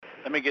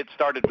Let me get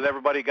started with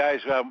everybody,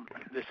 guys.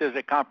 This is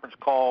a conference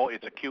call.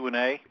 It's a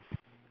Q&A.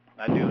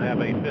 I do have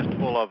a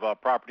fistful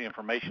of property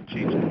information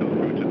sheets to go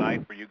through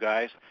tonight for you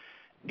guys.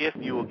 If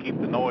you will keep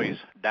the noise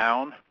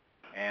down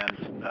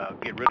and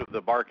get rid of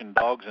the barking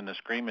dogs and the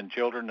screaming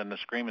children and the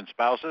screaming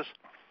spouses,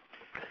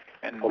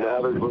 and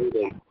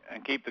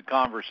keep the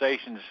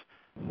conversations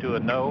to a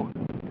nil,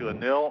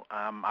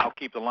 I'll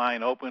keep the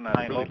line open.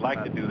 I really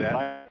like to do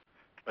that,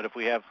 but if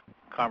we have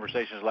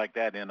conversations like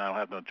that, then I'll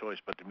have no choice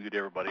but to mute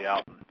everybody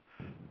out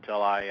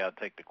until I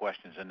take the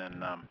questions, and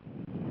then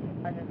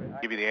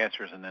give you the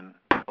answers, and then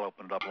I'll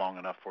open it up long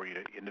enough for you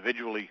to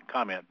individually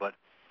comment. But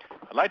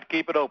I'd like to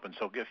keep it open,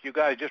 so if you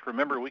guys just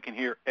remember, we can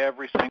hear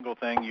every single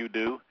thing you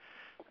do,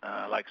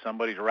 like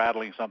somebody's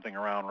rattling something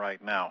around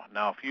right now.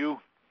 Now, if you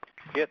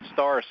hit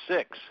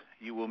 *6,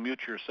 you will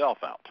mute yourself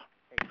out.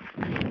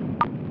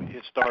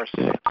 Hit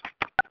 *6.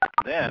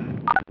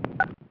 Then,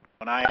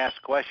 when I ask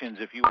questions,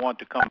 if you want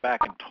to come back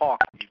and talk,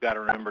 you've got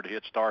to remember to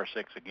hit *6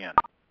 again.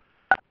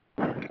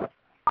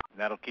 And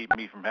that'll keep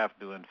me from having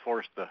to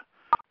enforce the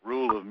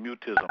rule of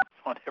mutism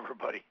on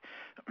everybody.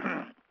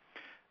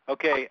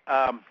 Okay,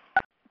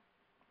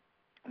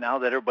 now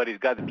that everybody's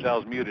got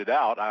themselves muted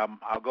out,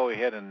 I'll go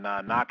ahead and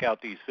knock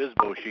out these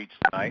FSBO sheets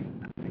tonight.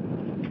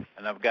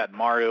 And I've got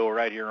Mario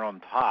right here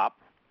on top.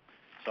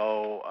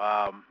 So,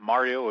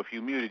 Mario, if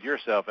you muted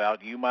yourself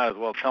out, you might as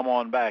well come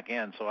on back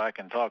in so I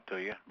can talk to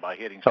you by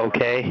hitting *.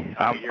 Okay,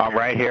 I'm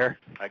right here.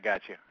 I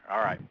got you. All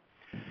right.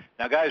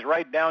 Now, guys,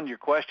 write down your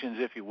questions,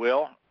 if you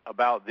will,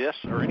 about this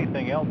or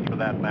anything else for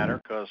that matter,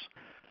 because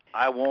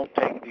I won't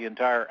take the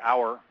entire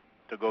hour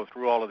to go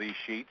through all of these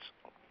sheets,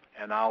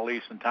 and I'll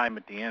leave some time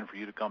at the end for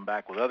you to come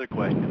back with other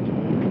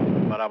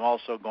questions. But I'm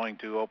also going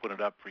to open it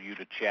up for you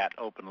to chat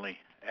openly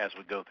as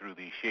we go through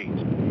these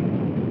sheets.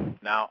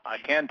 Now, I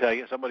can tell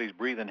you, somebody's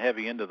breathing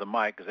heavy into the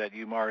mic. Is that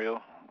you,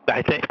 Mario?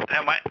 I think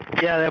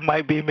that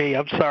might be me.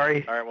 I'm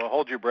sorry. All right, well,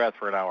 hold your breath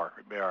for an hour.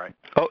 It'll be all right.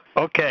 Oh,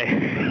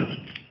 okay.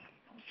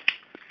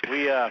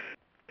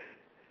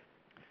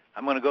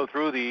 I'm going to go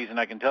through these, and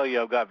I can tell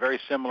you I've got very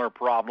similar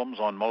problems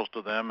on most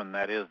of them, and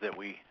that is that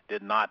we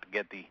did not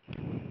get the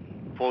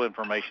full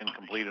information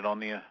completed on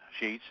the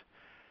sheets.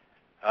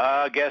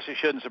 I guess it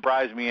shouldn't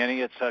surprise me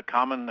any. It's a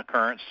common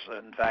occurrence.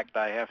 In fact,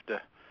 I have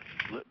to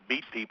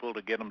beat people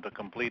to get them to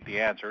complete the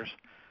answers.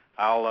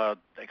 I'll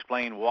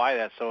explain why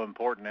that's so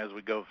important as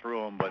we go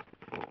through them, but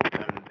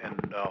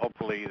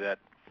hopefully that,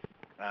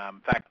 in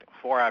fact,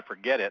 before I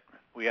forget it,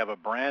 we have a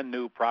brand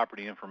new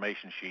property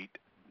information sheet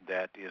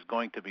that is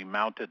going to be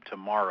mounted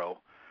tomorrow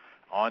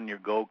on your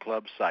Go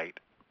Club site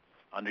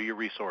under your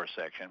resource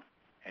section,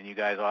 and you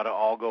guys ought to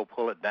all go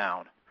pull it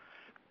down,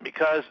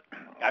 because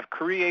I've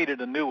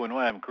created a new one.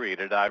 Well, I haven't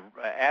created. I've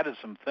added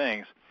some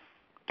things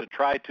to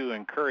try to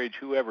encourage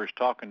whoever's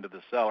talking to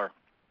the seller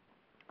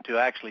to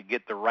actually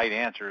get the right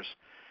answers,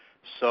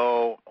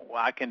 so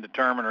I can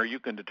determine, or you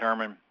can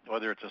determine,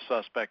 whether it's a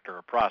suspect or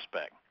a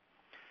prospect.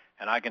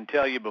 And I can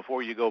tell you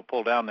before you go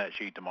pull down that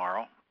sheet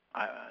tomorrow,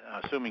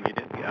 assuming you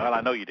didn't, well,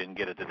 I know you didn't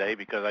get it today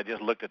because I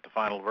just looked at the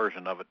final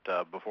version of it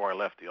before I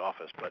left the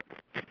office, but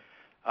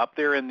up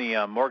there in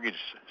the mortgage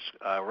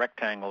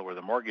rectangle where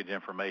the mortgage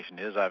information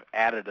is, I've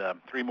added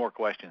 3 more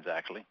questions,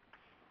 actually.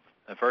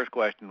 The first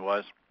question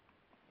was,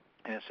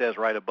 and it says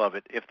right above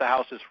it, if the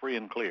house is free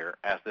and clear,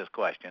 ask this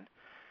question,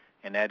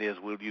 and that is,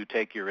 will you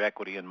take your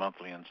equity in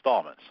monthly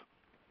installments?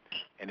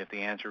 And if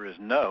the answer is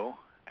no,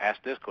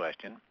 ask this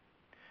question,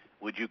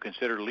 would you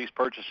consider lease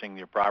purchasing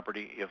your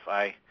property if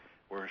I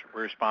were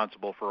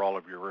responsible for all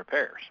of your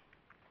repairs?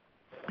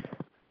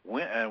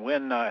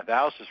 When the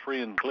house is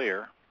free and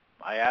clear,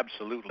 I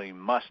absolutely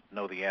must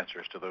know the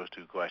answers to those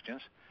 2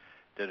 questions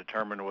to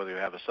determine whether you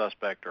have a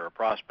suspect or a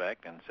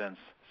prospect, and since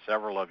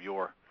several of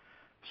your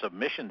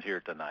submissions here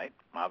tonight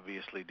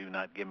obviously do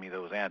not give me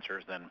those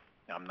answers, then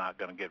I'm not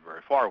going to get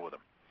very far with them.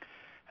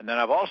 And then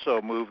I've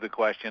also moved the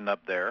question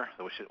up there,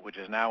 which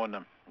is now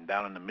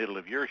down in the middle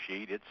of your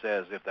sheet. It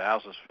says, if the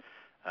house is,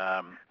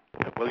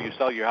 will you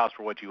sell your house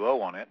for what you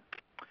owe on it?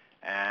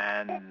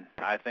 And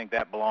I think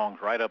that belongs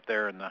right up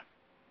there in the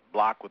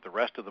block with the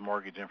rest of the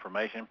mortgage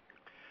information.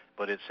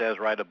 But it says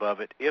right above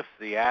it, if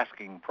the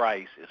asking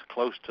price is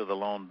close to the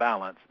loan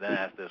balance, then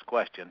ask this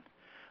question,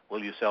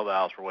 will you sell the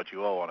house for what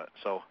you owe on it?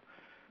 So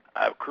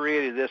I've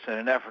created this in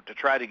an effort to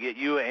try to get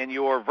you and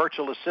your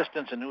virtual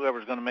assistants and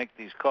whoever's going to make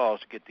these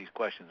calls to get these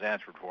questions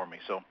answered for me.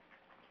 So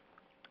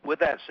with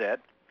that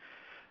said,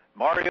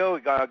 Mario,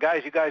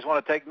 guys, you guys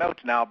want to take notes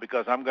now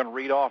because I'm going to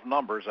read off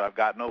numbers. I've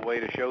got no way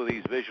to show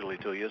these visually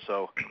to you,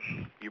 so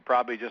you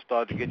probably just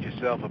ought to get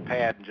yourself a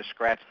pad and just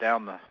scratch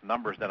down the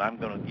numbers that I'm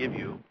going to give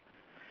you,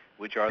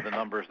 which are the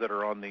numbers that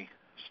are on the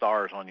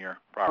stars on your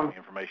property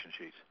information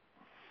sheets.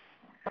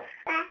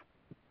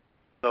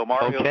 So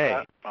Mario's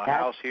got a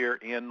house here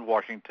in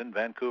Washington,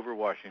 Vancouver,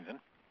 Washington.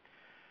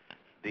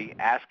 The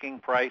asking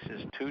price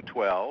is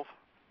 $212.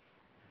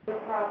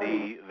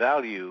 The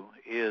value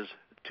is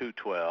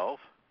 $212.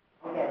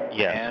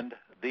 Yes. And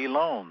the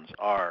loans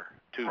are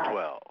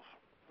 $212.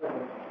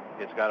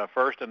 It's got a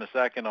first and a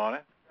second on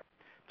it.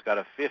 It's got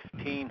a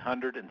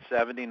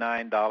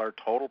 $1,579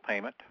 total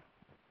payment,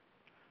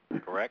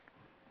 correct?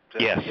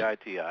 Yes.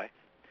 ZITI.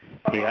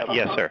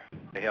 Yes, sir.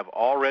 They have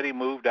already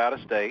moved out of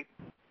state.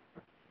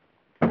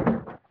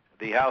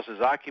 The house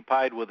is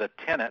occupied with a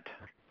tenant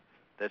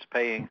that's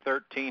paying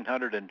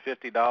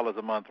 $1,350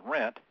 a month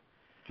rent,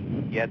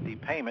 yet the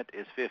payment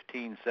is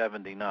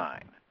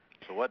 $1,579.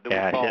 So what do we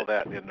call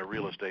that in the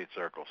real estate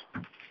circles?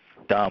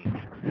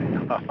 Dumb.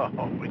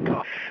 Oh, we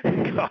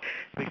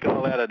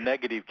call that a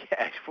negative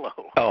cash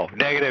flow. Oh,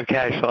 negative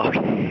cash flow.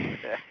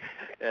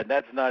 And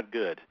that's not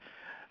good.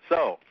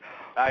 So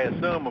I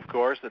assume, of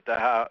course, that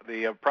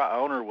the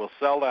owner will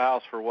sell the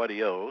house for what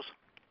he owes.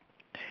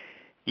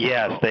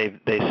 Yes, they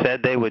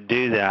said they would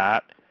do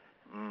that.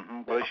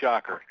 Mm-hmm. What a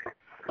shocker.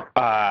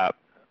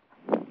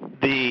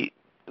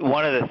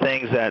 One of the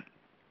things that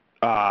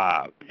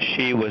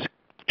she was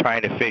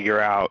trying to figure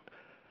out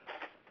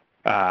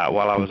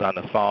while I was on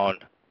the phone,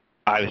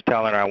 I was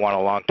telling her I want a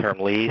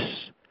long-term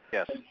lease.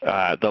 Yes.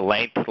 The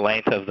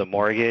length of the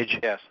mortgage.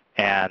 Yes.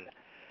 And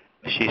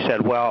she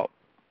said, well,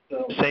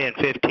 say in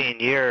 15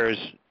 years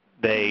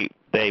they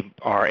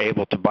are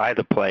able to buy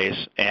the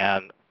place,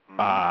 and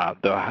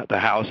the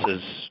house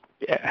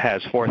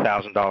has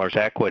 $4,000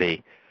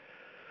 equity.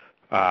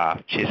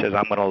 She says,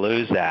 I'm going to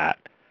lose that.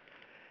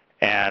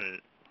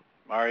 And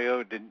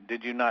Mario,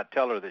 did you not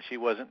tell her that she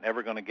wasn't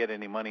ever going to get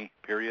any money,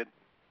 period?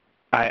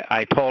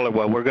 I told her,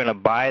 well, we're going to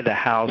buy the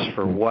house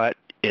for what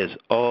is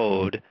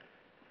owed,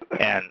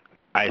 and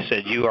I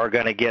said, you are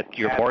going to get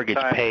your mortgage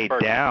paid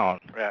down.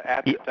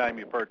 At the time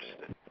you purchased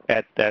it.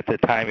 At the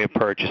time you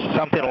purchased.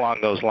 Something along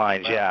those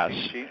lines, well,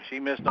 yes. She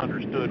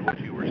misunderstood what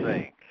you were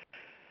saying.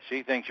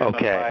 She thinks you're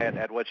going to buy it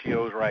at what she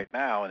owes right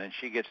now, and then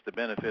she gets the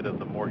benefit of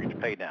the mortgage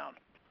pay down.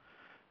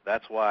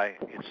 That's why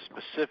it's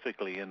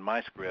specifically in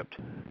my script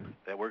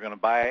that we're going to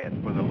buy it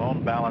for the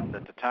loan balance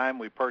at the time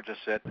we purchase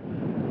it,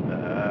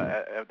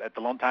 at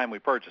the loan time we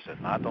purchase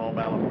it, not the loan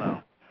balance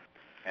now.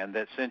 And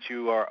that since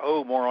you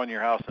owe more on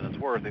your house than it's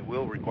worth, it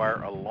will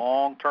require a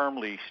long-term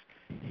lease,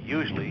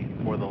 usually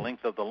for the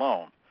length of the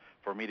loan,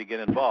 for me to get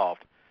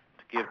involved,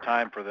 to give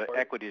time for the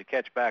equity to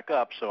catch back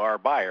up so our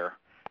buyer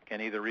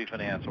can either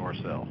refinance or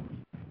sell.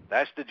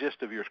 That's the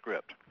gist of your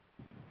script.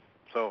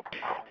 So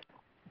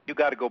you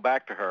got to go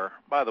back to her.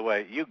 By the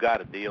way, you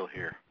got a deal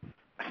here.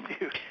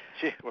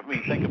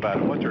 Think about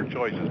it. What's her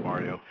choices,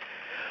 Mario?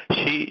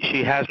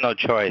 She has no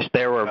choice.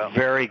 They were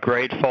very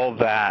grateful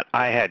that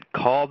I had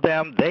called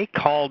them. They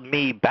called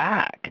me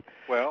back.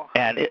 Well,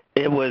 and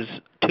it was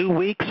 2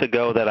 weeks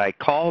ago that I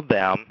called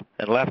them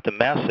and left a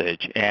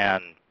message,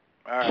 and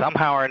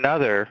somehow or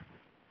another.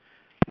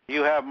 Do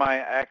you have my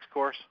ACTS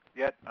course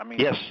yet?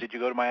 Yes. Did you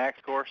go to my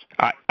ACTS course?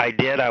 I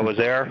did. I was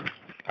there.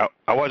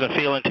 I wasn't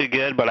feeling too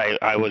good, but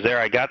I was there.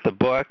 I got the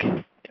book.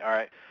 All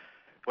right.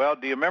 Well,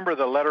 do you remember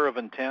the letter of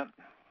intent?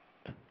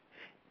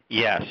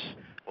 Yes.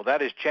 Well,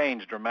 that has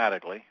changed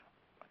dramatically.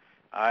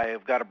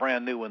 I've got a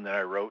brand new one that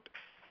I wrote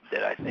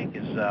that I think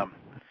is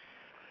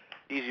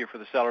easier for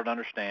the seller to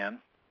understand.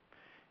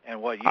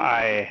 And what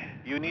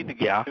you need to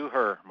get to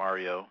her,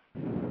 Mario,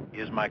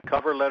 is my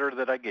cover letter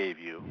that I gave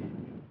you,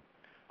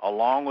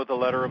 along with a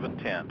letter of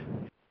intent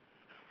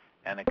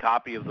and a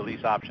copy of the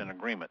lease option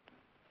agreement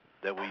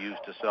that we use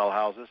to sell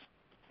houses.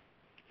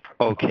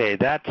 Okay,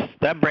 that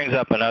brings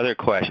up another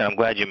question. I'm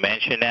glad you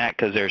mentioned that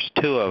because there's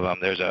two of them.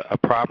 There's a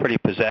property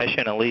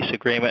possession, a lease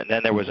agreement, and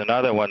then there was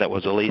another one that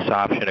was a lease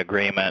option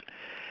agreement,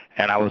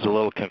 and I was a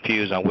little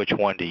confused on which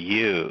one to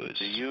use.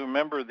 Do you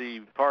remember the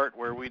part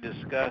where we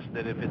discussed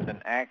that if it's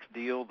an ACTS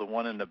deal, the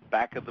one in the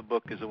back of the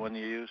book is the one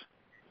you use?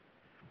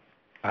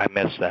 I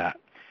missed that.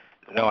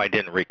 No, I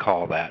didn't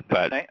recall that.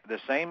 But the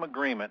same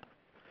agreement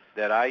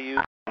that I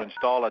use to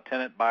install a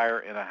tenant buyer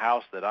in a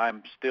house that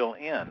I'm still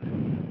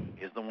in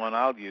is the one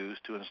I'll use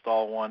to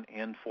install one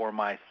in for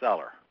my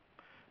seller.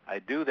 I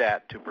do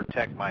that to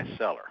protect my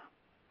seller.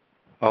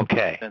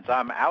 Okay. Since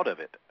I'm out of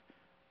it,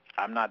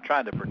 I'm not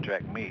trying to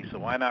protect me, so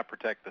why not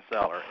protect the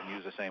seller and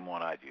use the same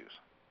one I'd use?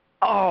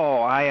 Oh,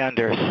 I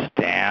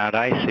understand.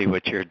 I see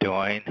what you're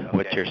doing,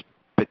 what you're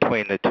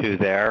between the two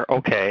there.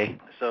 Okay.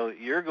 So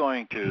you're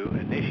going to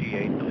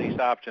initiate the lease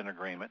option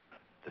agreement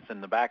that's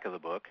in the back of the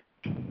book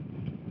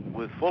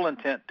with full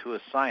intent to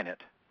assign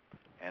it.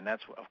 And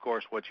that's, of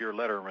course, what your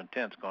letter of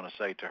intent is going to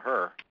say to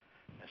her.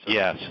 So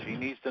yes. She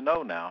needs to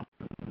know now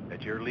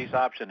that you're lease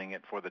optioning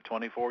it for the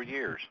 24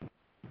 years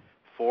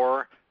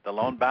for the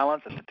loan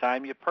balance at the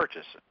time you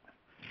purchase it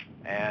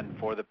and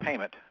for the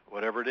payment,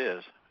 whatever it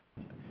is,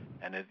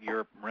 and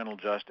your rent will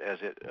adjust as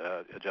it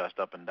adjusts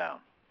up and down.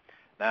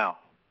 Now,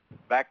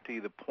 back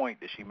to the point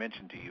that she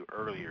mentioned to you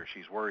earlier,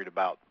 she's worried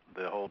about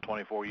the whole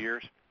 24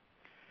 years.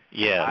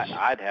 Yes.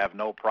 I'd have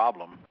no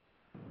problem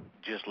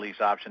just lease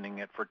optioning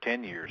it for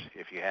 10 years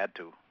if you had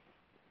to.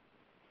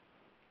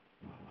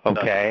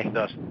 Okay.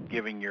 Thus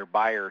giving your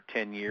buyer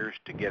 10 years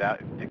to get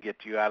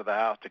you out of the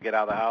house, to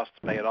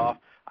pay it off.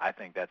 I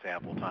think that's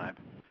ample time.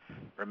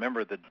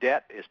 Remember, the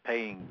debt is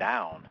paying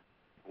down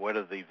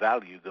whether the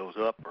value goes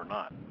up or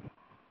not.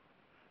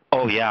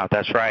 Oh, yeah,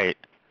 that's right.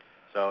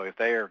 So if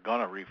they are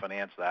going to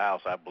refinance the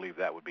house, I believe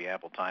that would be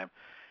ample time.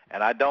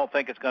 And I don't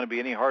think it's going to be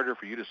any harder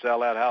for you to sell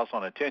that house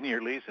on a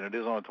 10-year lease than it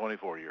is on a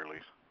 24-year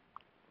lease.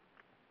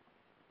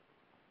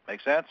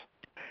 Make sense?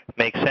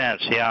 Makes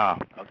sense, yeah.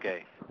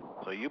 Okay.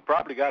 So you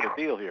probably got a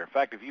deal here. In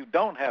fact, if you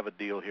don't have a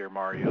deal here,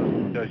 Mario,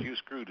 it's because you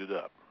screwed it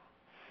up.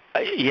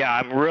 Yeah,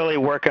 I'm really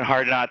working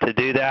hard not to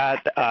do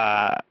that.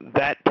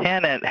 That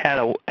tenant has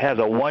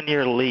a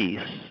 1-year lease,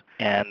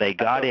 and they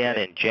got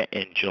in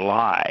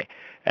July,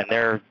 and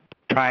they're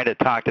trying to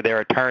talk to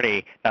their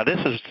attorney. Now, this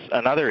is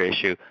another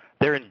issue.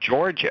 They're in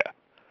Georgia.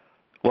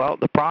 Well,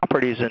 the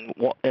property's in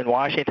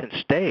Washington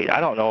State. I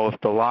don't know if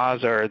the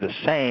laws are the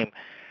same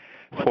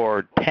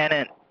for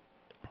tenant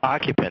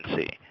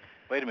occupancy.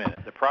 Wait a minute.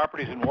 The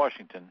property's in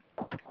Washington.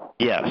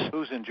 Yes.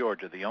 Who's in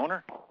Georgia? The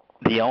owner?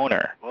 The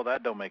owner. Well,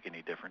 that don't make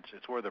any difference.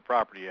 It's where the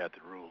property at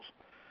the rules.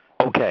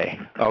 Okay.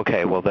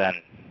 Well then.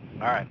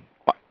 All right.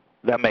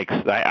 That makes.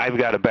 I've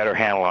got a better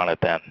handle on it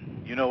then.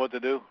 You know what to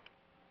do?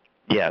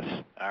 Yes.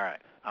 All right.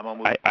 I'm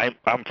gonna move.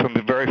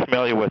 I'm very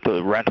familiar with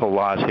the rental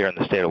laws here in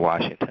the state of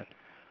Washington.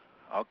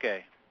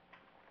 Okay.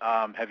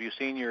 Have you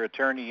seen your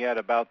attorney yet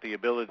about the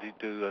ability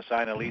to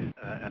sign a lease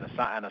and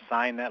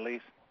assign that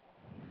lease?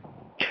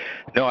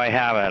 No, I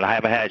haven't. I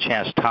haven't had a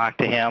chance to talk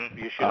to him.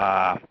 You should.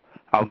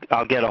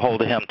 I'll get a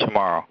hold of him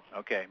tomorrow.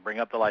 Okay. Bring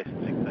up the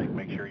licensing thing.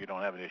 Make sure you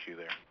don't have an issue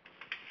there.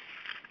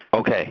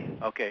 Okay.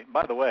 Okay.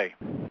 By the way,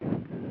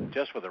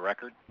 just for the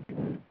record,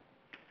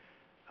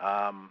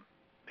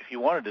 if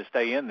you wanted to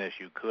stay in this,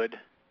 you could,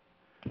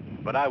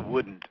 but I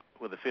wouldn't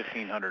with a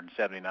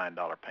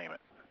 $1,579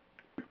 payment.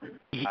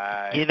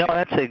 You know,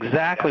 that's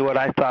exactly what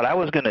I thought. I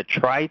was going to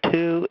try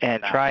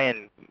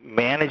and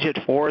manage it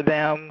for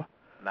them,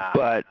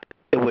 but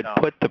it would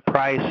put the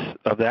price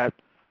of that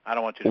I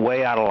don't want you to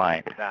way out of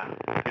line. Nah,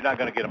 you're not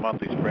going to get a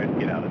monthly spread and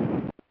get out of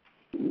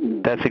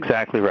it. That's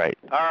exactly right.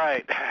 All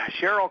right.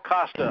 Cheryl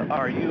Costa,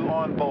 are you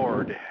on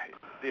board?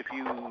 If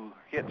you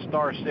hit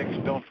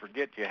 *6, don't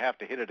forget you have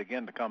to hit it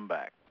again to come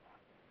back.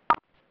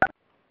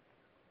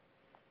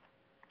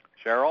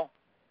 Cheryl?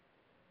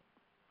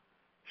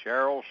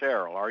 Cheryl,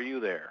 are you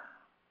there?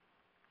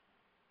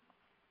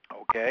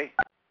 Okay.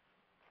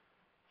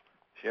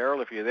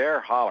 Cheryl, if you're there,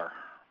 holler.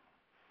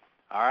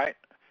 All right.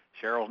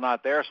 Cheryl's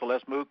not there, so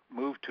let's move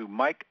to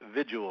Mike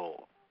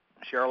Vigil.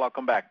 Cheryl, I'll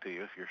come back to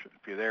you if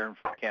you're there and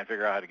can't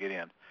figure out how to get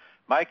in.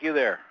 Mike, you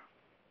there?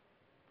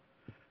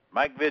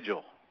 Mike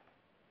Vigil.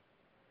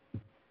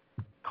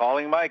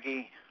 Calling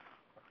Mikey.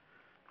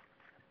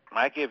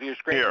 Mikey, if you're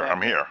screaming. Here,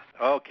 I'm here.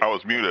 Okay. I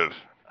was muted.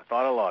 I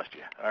thought I lost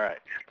you. All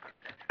right.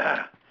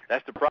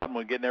 That's the problem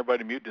with getting everybody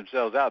to mute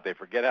themselves out. They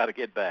forget how to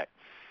get back.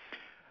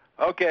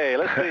 Okay,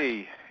 let's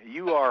see.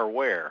 You are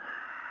where?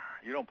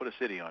 You don't put a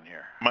city on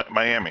here.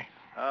 Miami.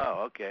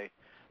 Oh, okay.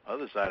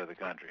 Other side of the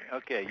country.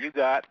 Okay,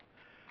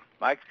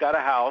 Mike's got a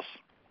house.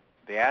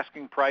 The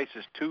asking price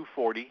is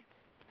 $240.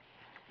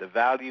 The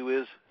value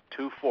is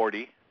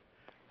 $240,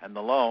 and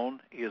the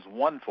loan is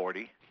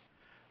 $140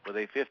 with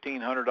a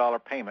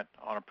 $1,500 payment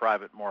on a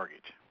private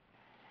mortgage.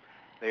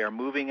 They are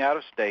moving out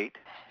of state.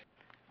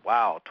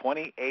 Wow,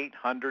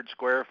 2,800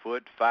 square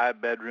foot,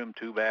 5-bedroom,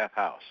 2-bath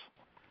house.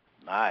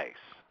 Nice.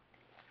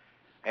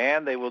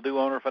 And they will do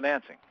owner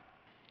financing.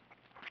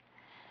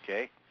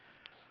 Okay.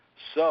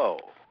 So,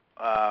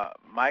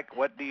 Mike,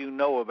 what do you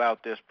know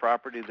about this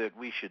property that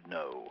we should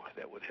know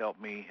that would help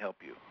me help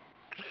you?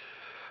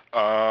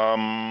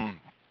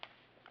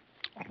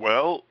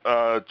 Well,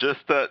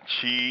 just that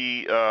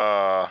she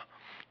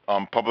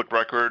on public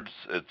records,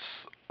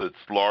 it's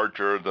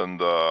larger than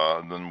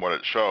what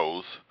it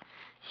shows.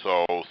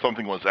 So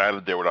something was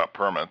added there without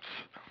permits.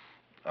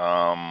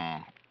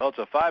 Well, it's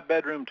a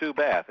 5-bedroom,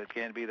 2-bath. It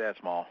can't be that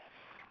small.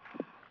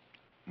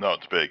 No,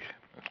 it's big.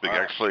 It's big.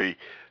 Right. Actually,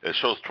 it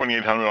shows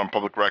 2,800 on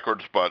public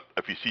records, but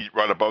if you see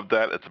right above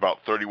that, it's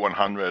about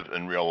 3,100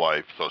 in real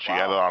life. So she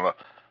added on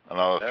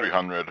another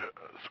 300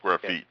 square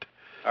feet.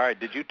 All right.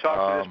 Did you talk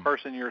to this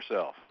person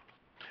yourself?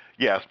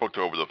 Yeah, I spoke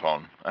to her over the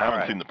phone. I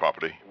haven't seen the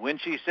property. When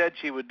she said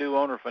she would do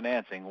owner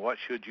financing, what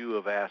should you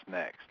have asked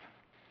next?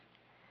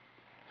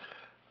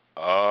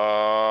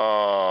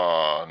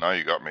 Now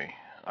you got me.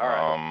 All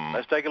right.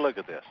 Let's take a look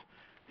at this.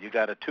 You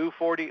got a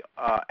 240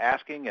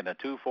 asking and a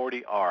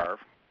 240 ARV,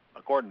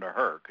 according to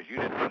her, because you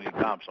didn't put any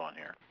comps on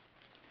here.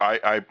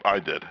 I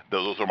did.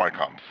 Those are my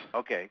comps.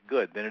 Okay,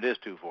 good. Then it is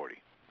 240.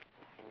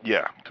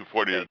 Yeah,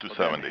 240 to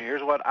 270. Well,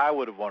 here's what I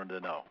would have wanted to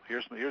know.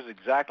 Here's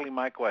exactly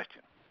my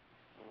question.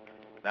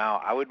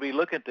 Now, I would be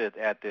looking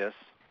at this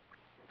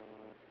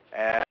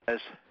as,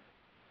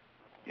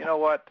 you know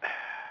what,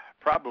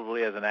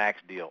 probably as an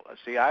axe deal.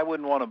 See, I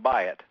wouldn't want to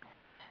buy it.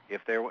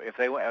 If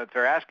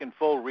they're asking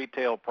full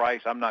retail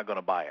price, I'm not going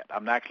to buy it.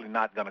 I'm actually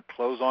not going to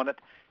close on it,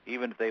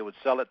 even if they would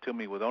sell it to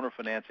me with owner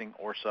financing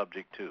or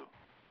subject to.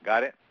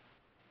 Got it?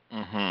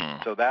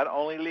 Mm-hmm. So that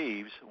only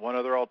leaves one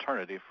other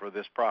alternative for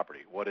this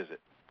property. What is it?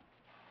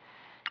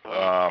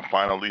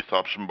 Final lease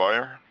option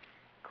buyer?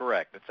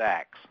 Correct. It's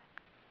axe.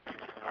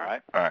 All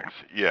right? Axe.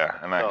 Yeah,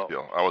 an axe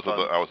deal. I was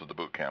at the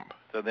boot camp.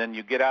 So then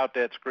you get out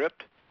that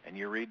script and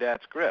you read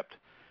that script.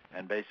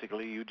 And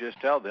basically you just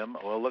tell them,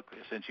 well, look,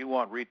 since you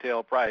want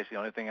retail price, the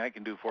only thing I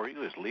can do for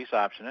you is lease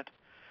option it,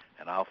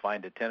 and I'll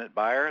find a tenant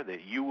buyer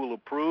that you will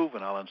approve,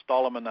 and I'll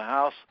install them in the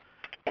house.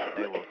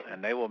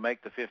 They will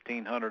make the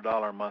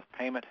 $1,500 a month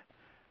payment,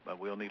 but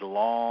we'll need a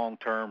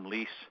long-term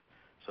lease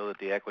so that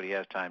the equity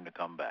has time to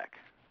come back.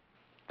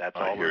 That's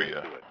all there is to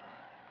it.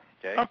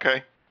 Okay?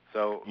 Okay.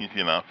 So easy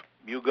enough.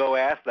 You go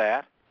ask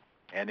that,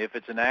 and if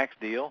it's an axe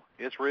deal,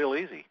 it's real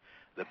easy.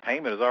 The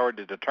payment is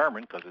already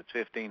determined because it's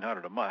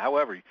 $1,500 a month.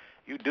 However,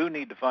 you do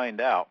need to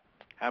find out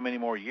how many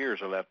more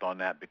years are left on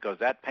that, because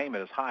that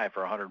payment is high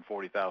for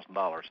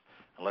 $140,000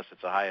 unless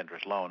it's a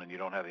high-interest loan and you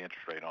don't have the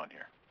interest rate on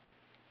here.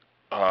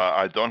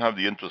 I don't have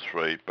the interest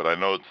rate, but I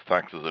know it's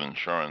taxes and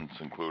insurance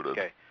included.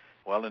 Okay.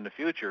 Well, in the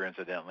future,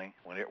 incidentally,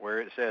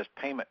 where it says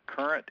payment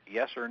current,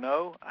 yes or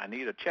no, I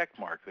need a check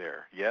mark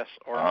there, yes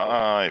or no.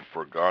 I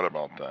forgot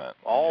about that.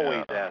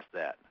 Always ask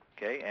that.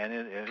 Okay, and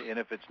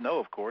if it's no,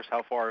 of course,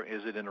 how far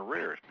is it in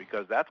arrears?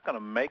 Because that's going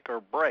to make or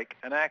break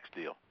an axe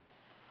deal.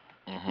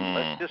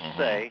 Let's just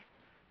say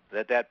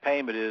that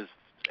payment is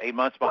 8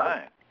 months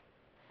behind,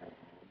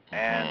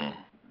 and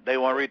they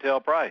want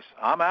retail price.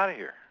 I'm out of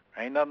here.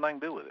 Ain't nothing I can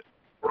do with it.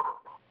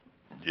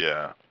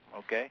 Yeah.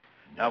 Okay.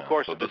 Now, of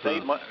course, so if it's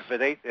 8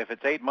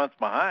 months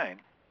behind,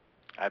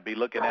 I'd be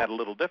looking at it a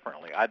little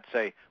differently. I'd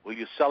say, will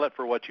you sell it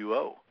for what you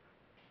owe?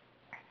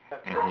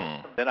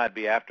 Then I'd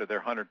be after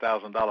their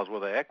 $100,000 worth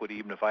of equity,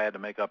 even if I had to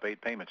make up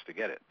 8 payments to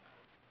get it.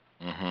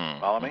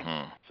 Follow me?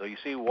 So you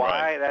see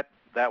why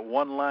that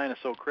one line is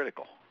so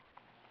critical.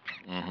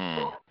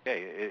 Okay,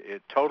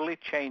 it totally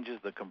changes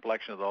the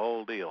complexion of the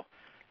whole deal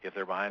if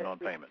they're behind on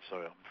payments.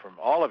 So from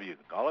all of you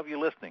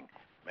listening,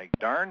 make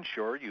darn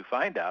sure you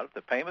find out if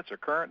the payments are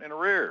current in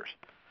arrears.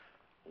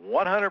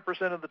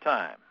 100% of the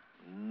time.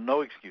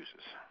 No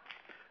excuses.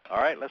 All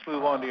right, let's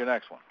move on to your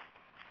next one.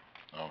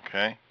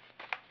 Okay.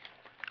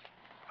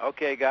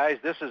 Okay, guys,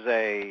 this is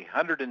a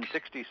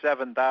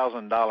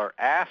 $167,000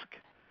 ask,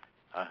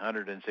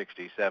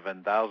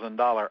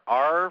 $167,000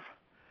 ARV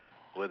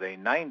with a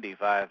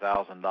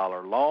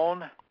 $95,000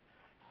 loan.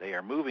 They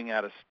are moving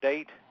out of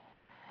state,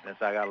 and it's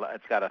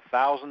got a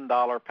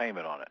 $1,000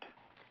 payment on it,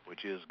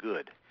 which is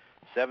good.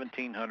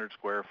 1,700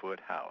 square foot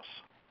house.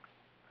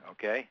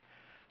 Okay,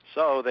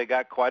 so they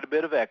got quite a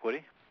bit of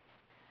equity,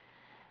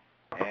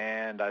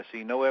 and I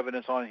see no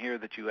evidence on here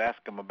that you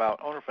asked them about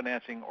owner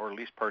financing or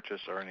lease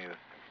purchase or any of it.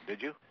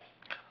 Did you?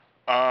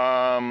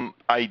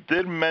 I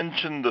did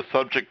mention the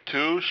subject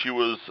too. She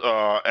was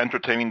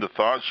entertaining the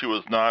thought. She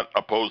was not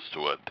opposed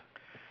to it.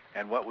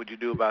 And what would you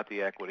do about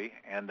the equity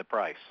and the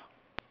price?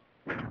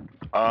 Well,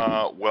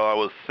 I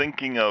was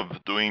thinking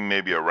of doing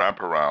maybe a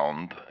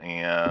wraparound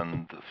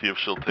and see if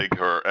she'll take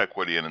her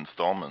equity in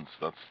installments.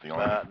 That's the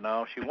only.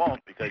 No, she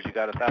won't, because you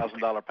got a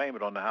 $1,000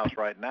 payment on the house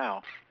right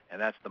now, and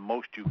that's the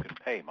most you can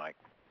pay, Mike,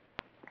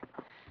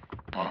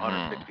 on a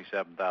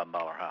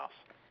 $167,000 house.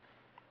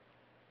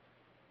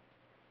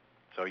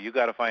 So you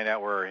got to find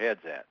out where her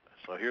head's at.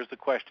 So here's the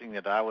question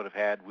that I would have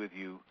had with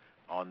you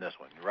on this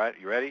one. You right?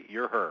 You ready?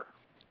 You're her.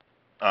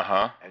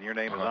 And your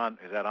name is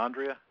that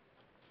Andrea?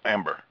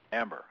 Amber.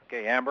 Amber.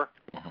 Okay, Amber.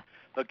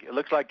 Look, it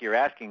looks like you're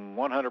asking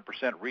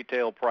 100%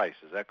 retail price.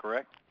 Is that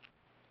correct?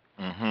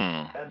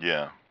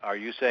 Yeah. Are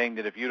you saying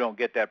that if you don't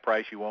get that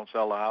price, you won't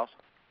sell the house?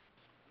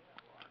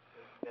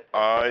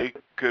 I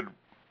could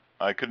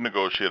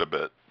negotiate a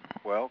bit.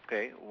 Well,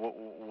 okay.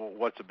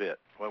 What's a bit?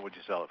 What would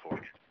you sell it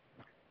for?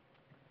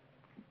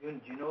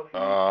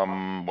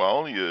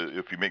 Well,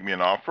 if you make me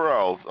an offer,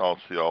 I'll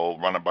see. I'll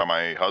run it by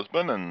my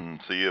husband and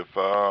see if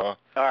all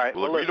right,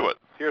 we'll agree to it.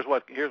 Here's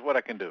what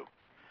I can do.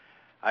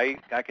 I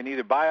can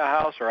either buy a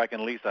house or I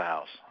can lease a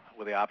house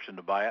with the option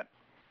to buy it.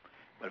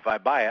 But if I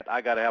buy it,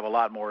 I got to have a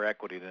lot more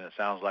equity than it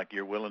sounds like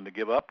you're willing to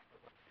give up.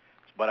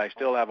 But I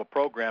still have a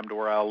program to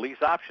where I'll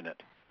lease option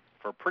it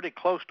for pretty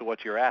close to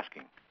what you're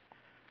asking,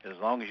 as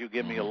long as you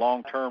give me a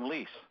long-term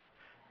lease.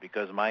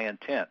 Because my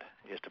intent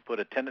is to put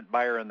a tenant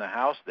buyer in the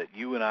house that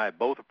you and I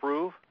both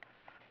approve.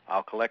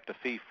 I'll collect a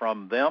fee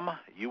from them.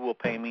 You will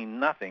pay me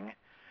nothing.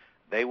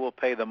 They will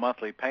pay the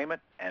monthly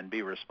payment and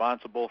be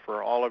responsible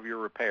for all of your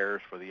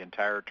repairs for the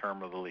entire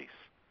term of the lease.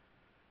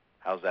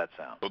 How's that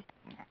sound? So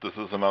this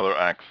is another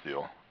axe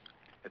deal.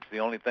 It's the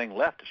only thing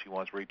left if she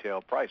wants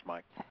retail price,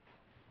 Mike.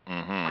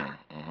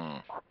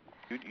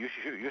 You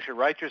should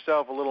write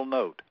yourself a little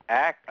note.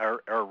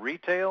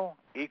 Retail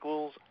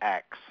equals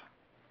axe.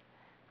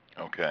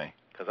 Okay.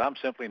 Because I'm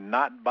simply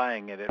not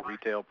buying it at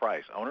retail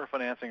price, owner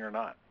financing or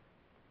not.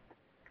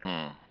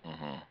 All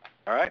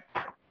right?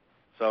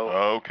 So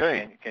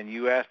okay. Can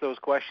you ask those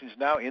questions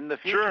now in the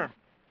future? Sure.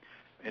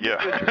 In the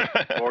future,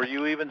 or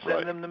you even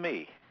send them to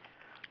me.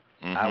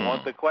 I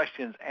want the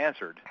questions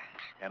answered,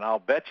 and I'll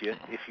bet you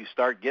if you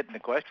start getting the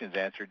questions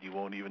answered, you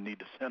won't even need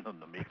to send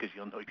them to me because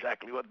you'll know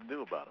exactly what to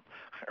do about them.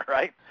 All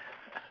right?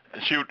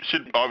 She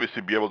should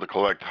obviously be able to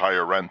collect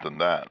higher rent than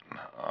that.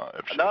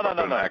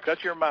 No.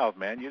 Cut your mouth,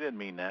 man. You didn't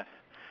mean that.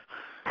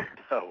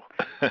 No.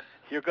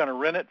 You're going to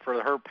rent it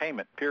for her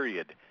payment,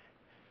 period.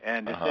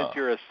 And since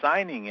you're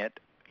assigning it,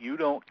 you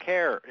don't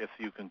care if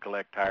you can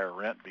collect higher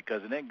rent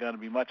because it ain't going to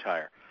be much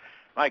higher.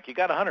 Mike, you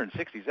got a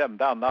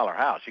 $167,000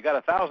 house. You got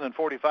a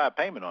 $1,045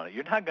 payment on it.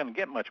 You're not going to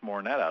get much more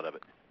than that out of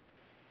it.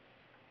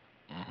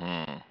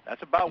 Mm-hmm.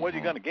 That's about what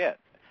you're going to get.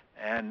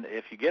 And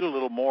if you get a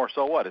little more,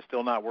 so what? It's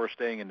still not worth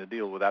staying in the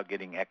deal without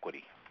getting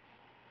equity.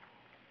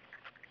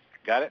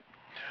 Got it?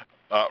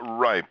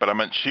 Right, but I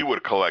meant she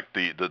would collect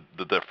the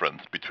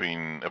difference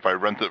between if I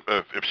rent it,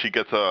 if she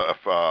gets a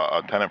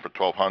tenant for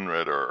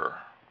 $1,200 or.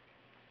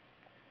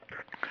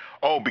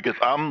 Oh, because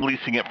I'm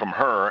leasing it from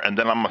her, and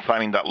then I'm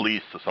assigning that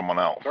lease to someone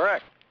else.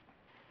 Correct.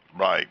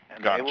 Right,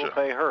 And gotcha. they will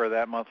pay her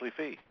that monthly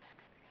fee.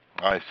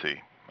 I see.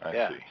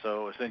 I see.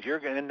 So since you're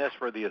in this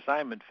for the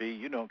assignment fee,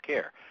 you don't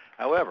care.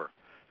 However,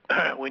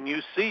 when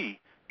you see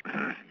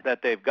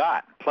that they've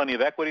got plenty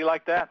of equity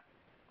like that,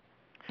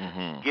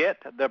 Mm-hmm. get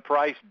the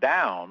price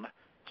down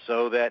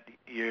so that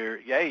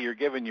you're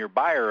giving your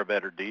buyer a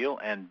better deal,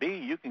 and B,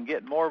 you can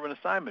get more of an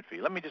assignment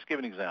fee. Let me just give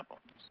an example.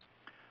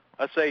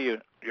 Let's say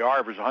your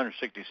offer is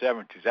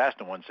 167, she's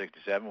asking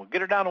 167. Well,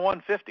 get her down to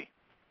 150.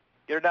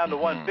 Get her down to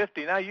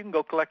 150. Now you can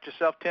go collect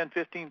yourself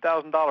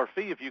 $10,000-$15,000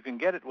 fee if you can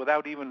get it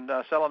without even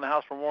selling the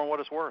house for more than what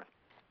it's worth.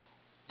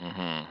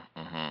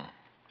 Mm-hmm. Mm-hmm.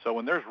 So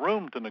when there's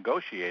room to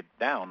negotiate it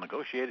down.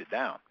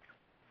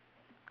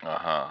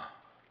 Uh-huh.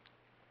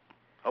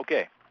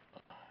 Okay.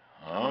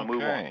 I'm gonna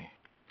move on. Okay.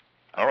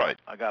 All right.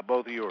 I got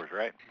both of yours,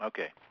 right?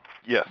 Okay.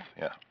 Yes.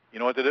 Yeah. You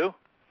know what to do?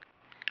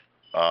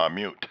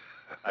 Mute.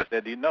 I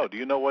said, do you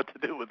know what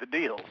to do with the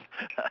deals?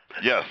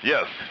 Yes.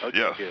 Yes. Okay,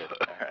 yes. good.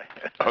 All right.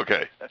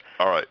 Okay.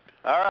 All right.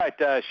 All right,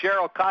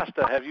 Cheryl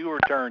Costa, have you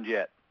returned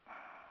yet?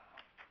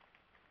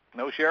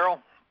 No, Cheryl?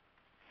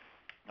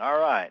 All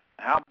right.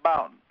 How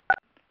about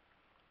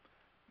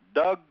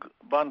Doug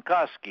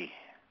Bonkowski?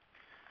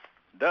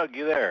 Doug,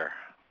 you there?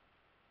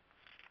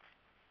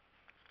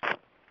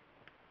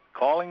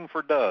 Calling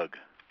for Doug.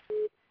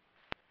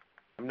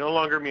 I'm no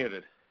longer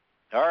muted.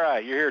 All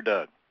right, you're here,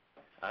 Doug.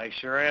 I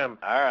sure am.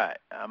 All right,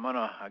 I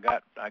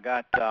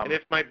got. And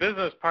if my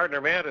business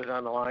partner Matt is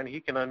on the line, he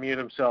can unmute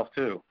himself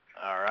too.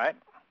 All right.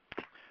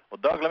 Well,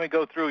 Doug, let me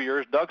go through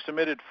yours. Doug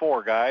submitted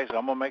 4 guys.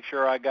 I'm gonna make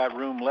sure I got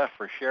room left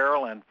for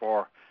Cheryl and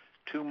for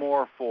 2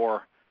 more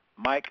for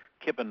Mike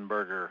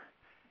Kippenberger,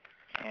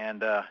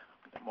 and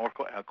more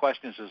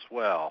questions as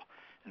well.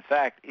 In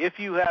fact, if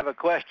you have a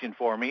question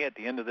for me at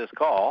the end of this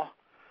call,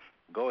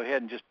 go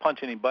ahead and just punch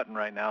any button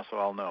right now so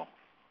I'll know.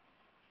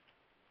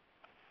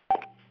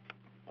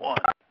 1,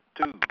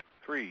 2,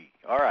 3.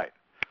 All right,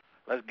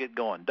 let's get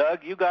going. Doug,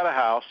 you got a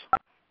house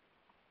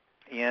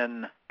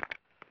in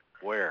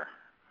where?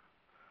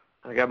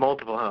 I got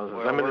multiple houses.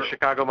 I'm in the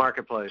Chicago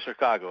marketplace.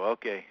 Chicago,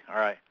 okay. All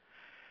right.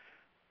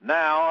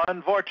 Now,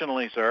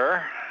 unfortunately,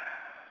 sir,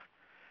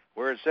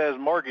 where it says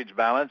mortgage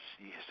balance,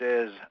 it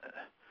says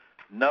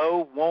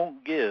no,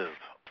 won't give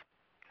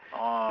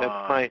on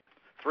That's fine.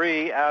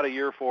 3 out of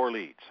your 4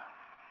 leads.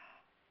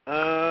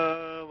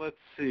 Let's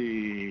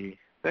see.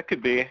 That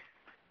could be.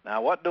 Now,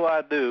 what do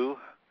I do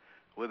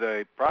with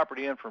a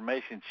property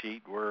information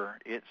sheet where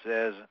it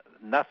says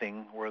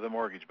nothing where the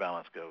mortgage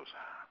balance goes?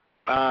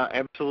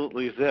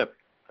 Absolutely zip.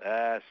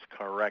 That's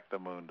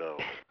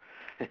correctamundo.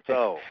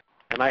 So.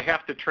 And I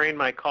have to train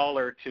my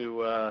caller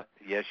to.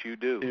 Yes, you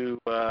do.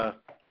 To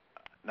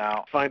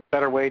now find a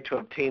better way to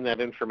obtain that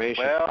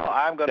information. Well,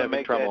 I'm going to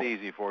make that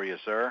easy for you,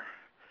 sir.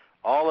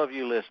 All of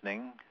you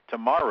listening,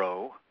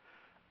 tomorrow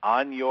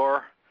on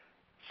your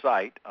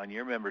site, on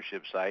your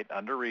membership site,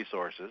 under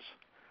resources,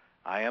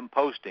 I am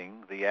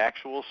posting the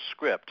actual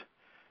script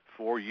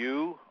for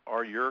you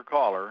or your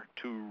caller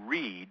to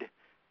read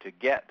to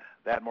get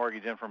that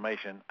mortgage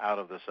information out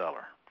of the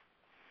seller.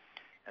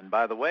 And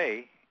by the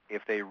way,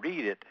 if they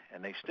read it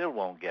and they still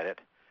won't get it,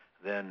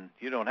 then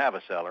you don't have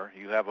a seller.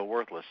 You have a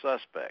worthless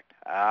suspect.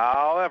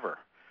 However,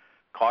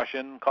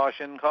 caution,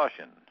 caution,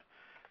 caution.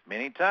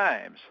 Many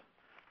times,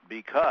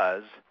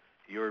 because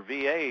your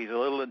VA is a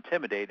little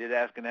intimidated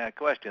asking that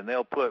question,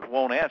 they'll put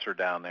won't answer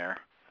down there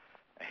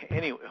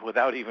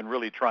without even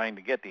really trying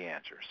to get the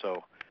answer.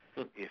 So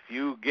if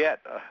you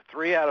get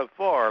 3 out of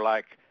 4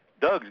 like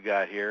Doug's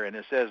got here and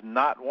it says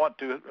not want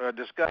to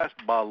discuss,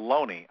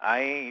 baloney. I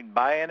ain't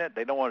buying it.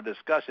 They don't want to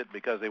discuss it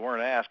because they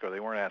weren't asked or they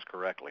weren't asked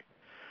correctly.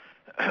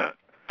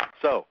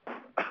 So,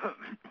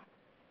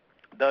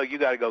 Doug, you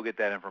got to go get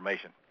that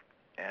information.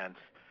 And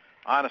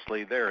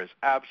honestly, there is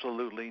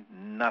absolutely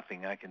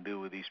nothing I can do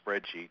with these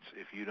spreadsheets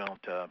if you don't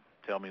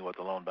tell me what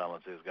the loan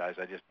balance is, guys.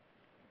 There's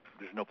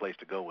no place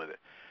to go with it.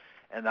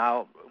 And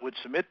I would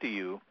submit to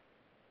you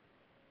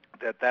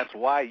that that's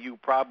why you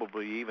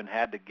probably even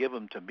had to give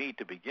them to me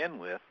to begin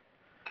with,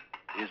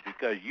 is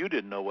because you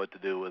didn't know what to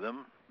do with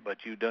them, but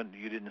you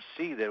didn't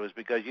see that it was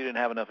because you didn't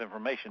have enough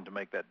information to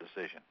make that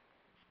decision.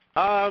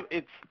 I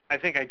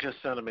think I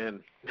just sent them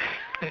in.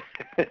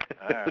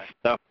 All right.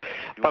 So,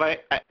 but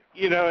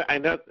I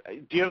know.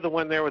 Do you have the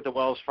one there with the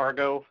Wells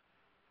Fargo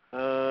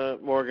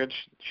mortgage?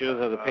 She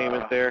does have the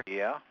payment there.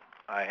 Yeah,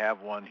 I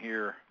have one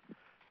here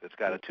that's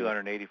got a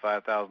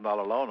 $285,000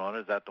 loan on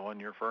it. Is that the one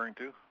you're referring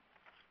to?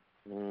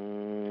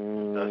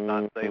 Does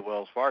not say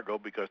Wells Fargo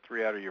because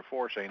 3 out of your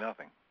 4 say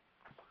nothing.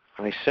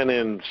 I sent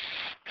in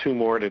 2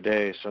 more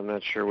today, so I'm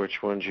not sure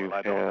which ones you Well,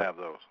 I don't have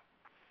those.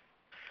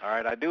 All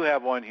right, I do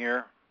have one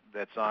here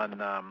that's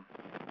on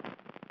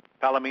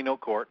Palomino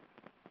Court.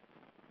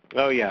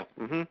 Oh, yeah.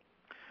 Mm-hmm.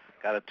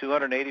 Got a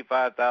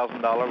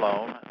 $285,000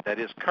 loan that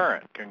is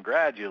current.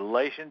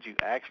 Congratulations, you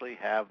actually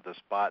have the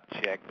spot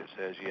check that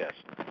says yes,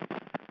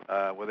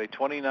 with a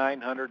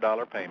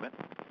 $2,900 payment,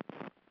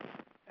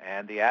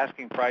 and the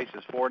asking price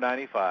is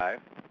 $495,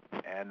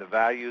 and the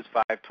value is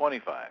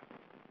 $525.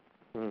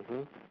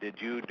 Mm-hmm. Did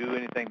you do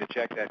anything to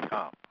check that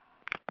comp?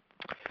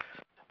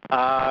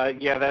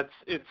 Yeah,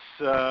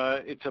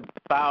 it's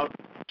about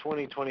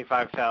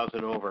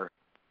 25,000 over.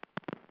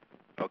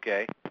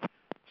 Okay,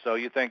 so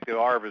you think the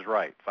ARV is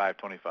right,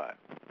 $525?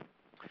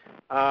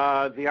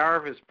 The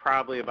ARV is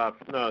probably about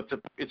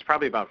it's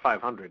probably about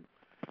 500.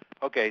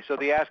 Okay, so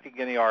the asking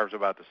and the ARV is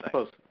about the same.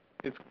 Close.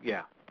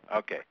 Yeah.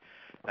 Okay,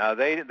 now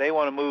they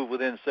want to move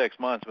within 6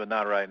 months, but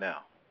not right now.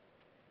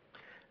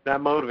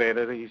 Not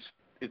motivated.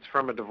 It's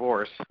from a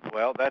divorce.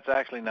 Well, that's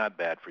actually not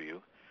bad for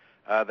you.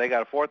 They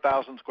got a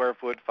 4,000 square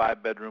foot,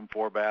 5-bedroom,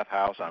 4-bath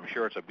house. I'm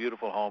sure it's a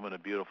beautiful home in a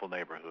beautiful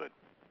neighborhood.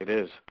 It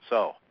is.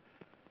 So,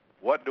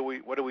 what do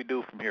we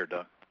do from here,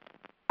 Doug?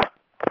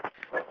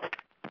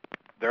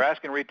 They're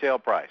asking retail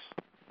price.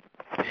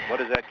 What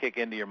does that kick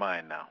into your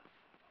mind now?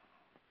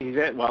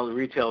 The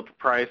retail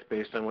price,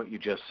 based on what you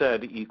just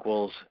said,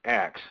 equals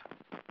X.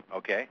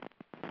 Okay.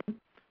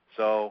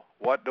 So,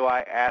 what do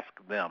I ask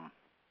them?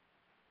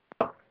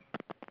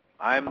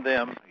 I'm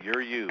them,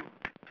 you're you.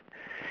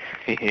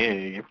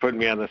 You're putting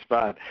me on the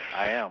spot.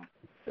 I am.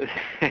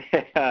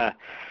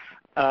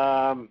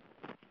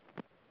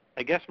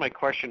 I guess my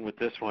question with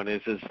this one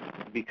is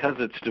because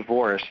it's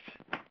divorced,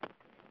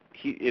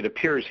 it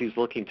appears he's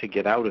looking to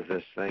get out of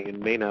this thing and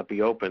may not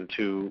be open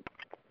to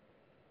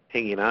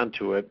hanging on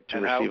to it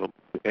to receive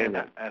a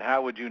payment. And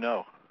how would you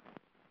know?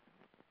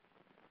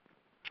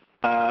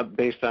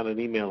 Based on an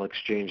email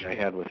exchange I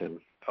had with him.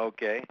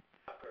 Okay.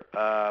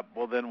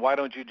 Well, then why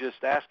don't you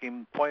just ask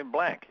him point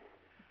blank?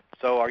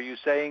 So are you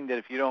saying that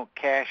if you don't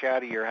cash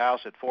out of your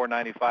house at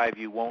 $495,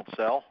 you won't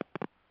sell?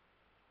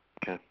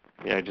 Okay.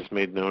 Yeah, I just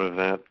made note of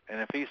that.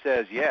 And if he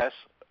says yes,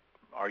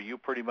 are you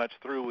pretty much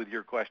through with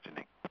your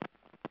questioning?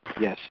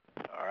 Yes.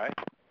 All right.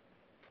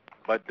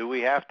 But do we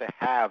have to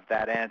have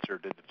that answer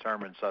to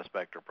determine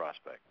suspect or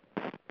prospect?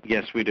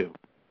 Yes, we do.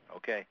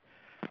 Okay.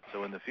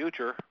 So in the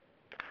future,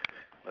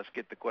 let's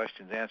get the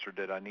questions answered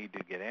that I need to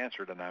get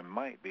answered, and I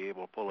might be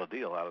able to pull a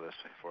deal out of this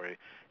for you.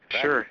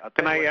 Sure.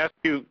 Can I ask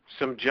you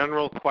some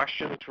general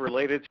questions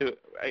related to?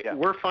 Yeah.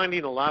 We're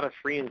finding a lot of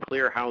free and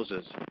clear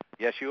houses.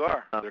 Yes, you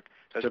are.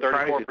 There's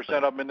 34%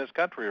 of them in this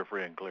country are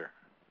free and clear.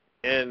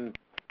 And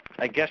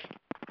I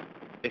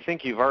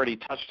think you've already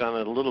touched on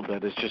it a little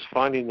bit. It's just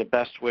finding the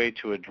best way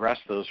to address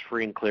those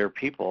free and clear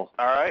people.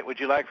 All right. Would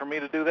you like for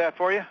me to do that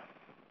for you?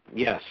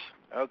 Yes.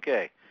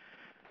 Okay.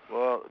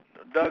 Well,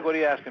 Doug, what are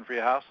you asking for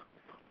your house?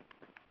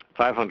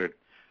 500.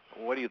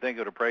 What do you think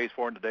it would appraise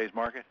for in today's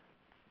market?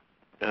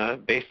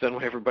 Based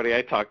on everybody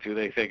I talk to,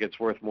 they think it's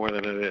worth more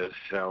than it is.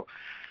 So,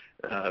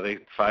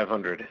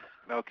 500.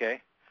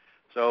 Okay.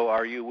 So,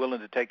 are you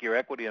willing to take your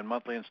equity in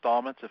monthly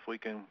installments if we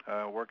can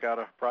work out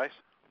a price?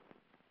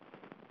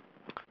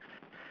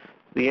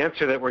 The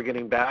answer that we're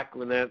getting back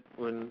when a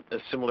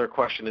similar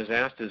question is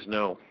asked is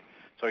no.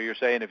 So you're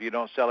saying if you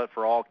don't sell it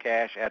for all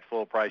cash at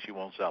full price, you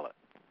won't sell it?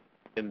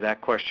 And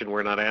that question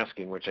we're not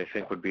asking, which I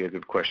think would be a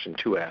good question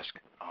to ask.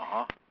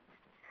 Uh-huh.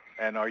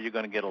 And are you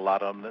going to get a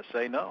lot of them that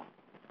say no?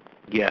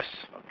 Yes.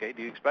 Okay,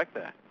 do you expect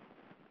that?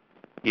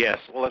 Yes.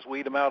 Well, let's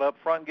weed them out up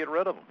front and get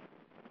rid of them.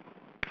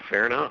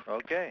 Fair enough.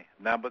 Okay.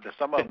 Now, but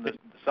some of them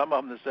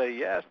that say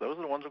yes, those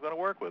are the ones we're going to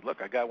work with.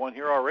 Look, I got one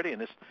here already,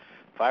 and this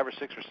 5 or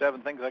 6 or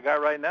 7 things I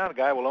got right now, the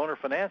guy will own or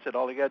finance it.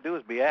 All he got to do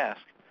is be asked.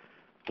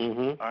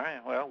 Mm-hmm. All right.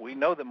 Well, we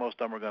know that most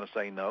of them are going to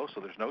say no,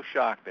 so there's no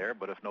shock there.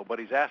 But if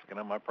nobody's asking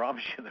them, I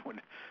promise you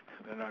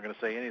they're not going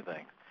to say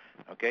anything.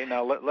 Okay.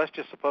 Now let's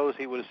just suppose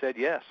he would have said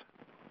yes.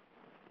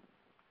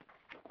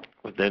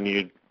 But then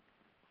you'd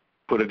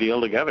put a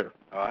deal together.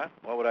 All right.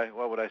 What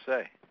would I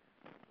say?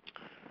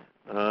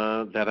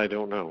 That I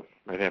don't know.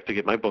 I'd have to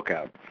get my book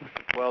out.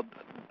 Well,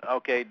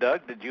 okay,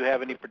 Doug. Did you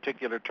have any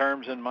particular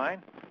terms in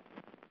mind?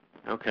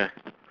 Okay.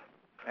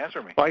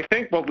 Answer me. Well, I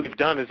think what we've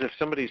done is if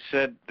somebody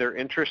said they're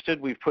interested,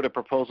 we've put a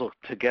proposal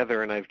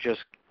together, and I've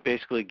just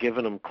basically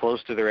given them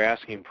close to their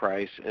asking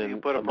price. And you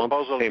put a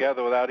proposal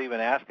together without even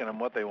asking them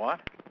what they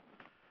want?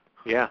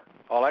 Yeah.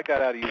 All I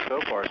got out of you so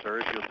far, sir,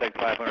 is you'll take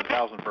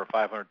 $500,000 for a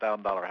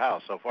 $500,000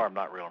 house. So far, I'm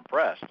not real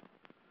impressed.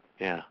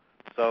 Yeah.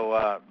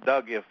 So,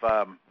 Doug, if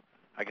I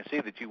can see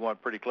that you want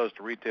pretty close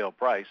to retail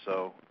price,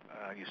 so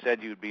you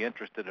said you'd be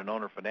interested in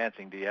owner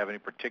financing. Do you have any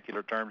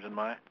particular terms in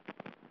mind?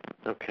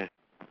 Okay.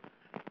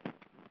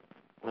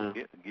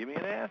 Give me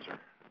an answer.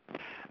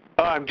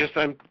 Oh, I'm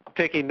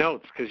taking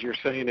notes because you're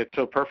saying it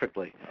so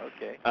perfectly.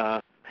 Okay.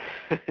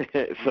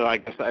 So I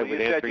guess I would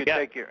answer yes. You said you'd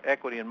take your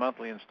equity in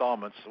monthly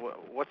installments.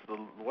 What's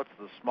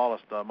the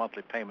smallest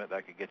monthly payment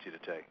I could get you to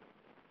take?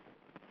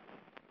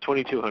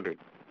 $2,200.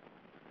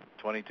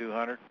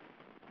 $2,200.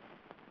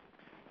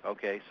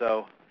 Okay,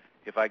 so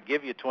if I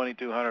give you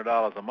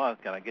 $2,200 a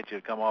month, can I get you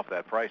to come off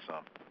that price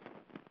some?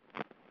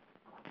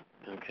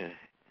 Okay.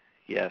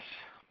 Yes.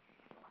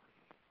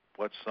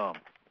 What's some?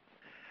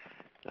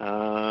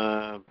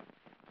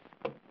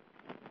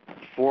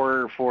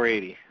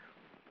 480.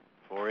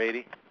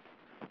 480.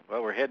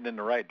 Well, we're heading in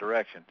the right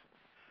direction.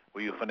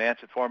 Will you finance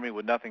it for me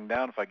with nothing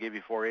down if I give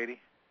you 480?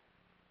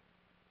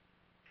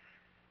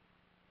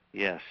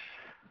 Yes.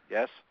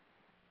 Yes?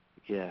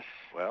 Yes.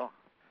 Well,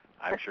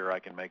 I'm sure I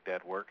can make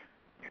that work.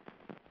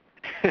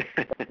 Since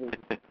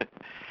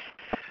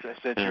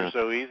you're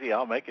so easy,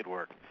 I'll make it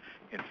work.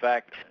 In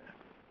fact,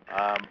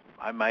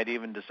 I might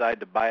even decide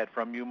to buy it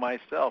from you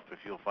myself if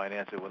you'll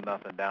finance it with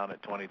nothing down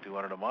at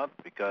 $2,200 a month,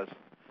 because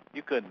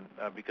you couldn't.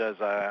 Because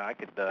I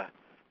could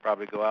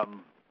probably go out and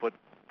put.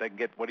 They can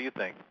get. What do you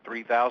think?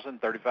 $3,000,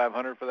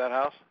 $3,500 for that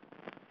house?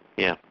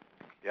 Yeah.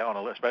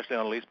 Yeah, especially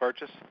on a lease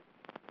purchase.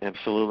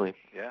 Absolutely.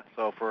 Yeah.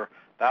 So for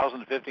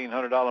 $1,000 to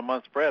 $1,500 a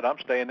month spread, I'm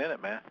staying in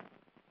it, man.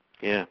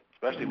 Yeah.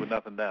 Especially with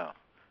nothing down.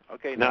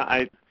 Okay.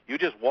 No, you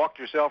just walked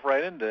yourself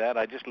right into that.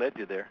 I just led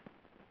you there.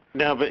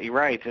 No, but you're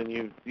right,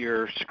 and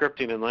your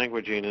scripting and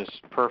languaging is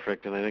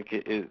perfect, and I think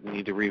you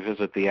need to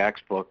revisit the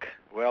Axe book.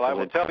 Well, I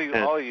will tell you,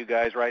 all of you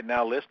guys right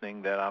now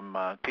listening, that I'm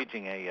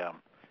teaching a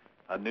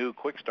new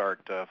Quick Start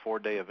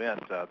 4-day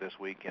event this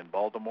week in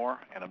Baltimore,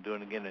 and I'm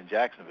doing it again in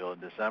Jacksonville in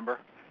December.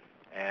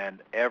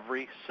 And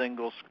every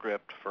single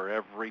script for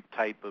every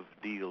type of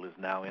deal is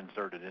now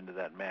inserted into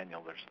that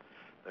manual.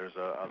 There's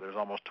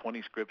almost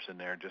 20 scripts in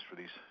there just for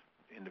these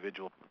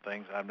individual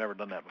things. I've never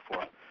done that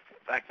before.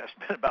 In fact, I've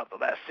spent about the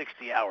last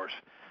 60 hours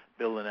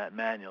building that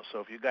manual. So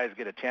if you guys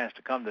get a chance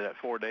to come to that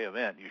 4-day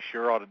event, you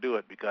sure ought to do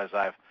it, because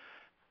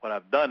what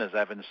I've done is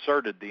I've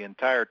inserted the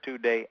entire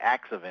 2-day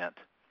Axe event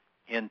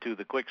into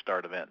the Quick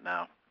Start event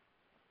now,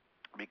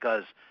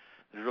 because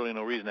there's really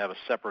no reason to have a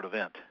separate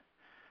event.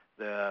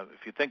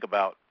 If you think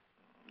about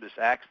this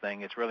Axe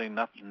thing, it's really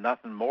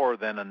nothing more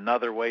than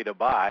another way to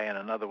buy and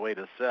another way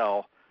to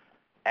sell,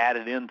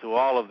 added into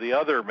all of the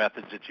other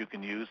methods that you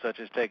can use, such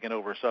as taking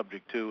over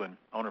subject to and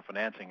owner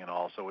financing and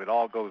all. So it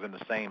all goes in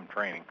the same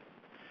training.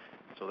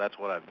 So that's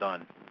what I've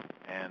done,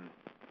 and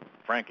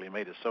frankly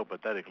made it so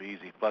pathetically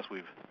easy. Plus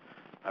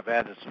I've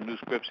added some new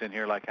scripts in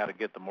here, like how to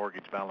get the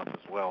mortgage balance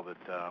as well, that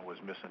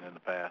was missing in the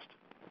past.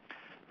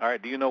 All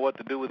right, do you know what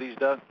to do with these,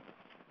 Doug?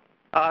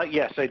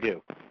 Yes, I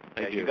do.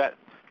 Yeah, you got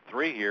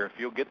 3 here. If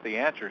you'll get the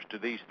answers to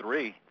these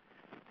 3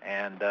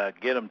 and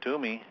get them to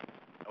me,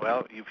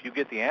 well, if you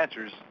get the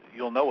answers,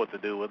 you'll know what to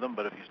do with them.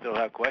 But if you still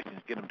have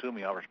questions, get them to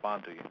me. I'll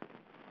respond to you.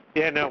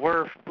 Yeah,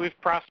 no, we've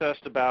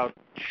processed about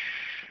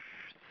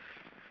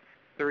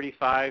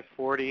 35,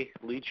 40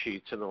 lead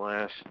sheets in the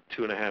last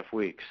 2.5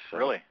 weeks. So.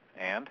 Really?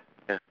 And?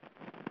 Yeah.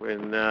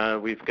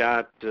 When we've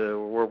got,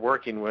 we're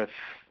working with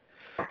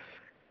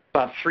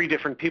about 3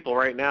 different people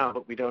right now,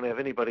 but we don't have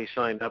anybody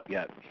signed up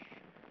yet.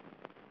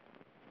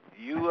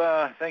 You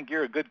think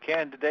you're a good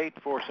candidate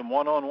for some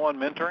one-on-one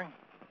mentoring?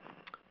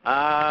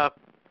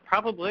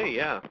 Probably,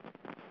 yeah.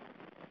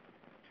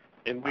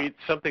 And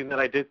something that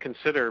I did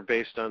consider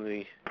based on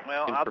the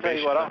I'll tell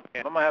you what, I'm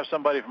going to have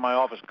somebody from my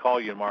office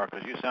call you tomorrow,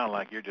 because you sound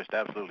like you're just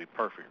absolutely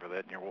perfect for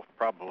that, and you're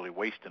probably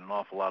wasting an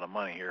awful lot of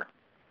money here,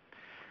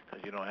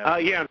 because you don't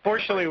have... yeah,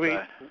 unfortunately,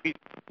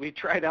 we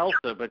tried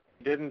Elsa, but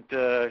didn't.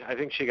 I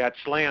think she got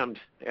slammed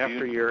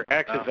after your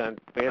Axe event.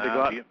 We had to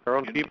go out with our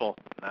own people.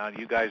 Now, do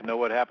you guys know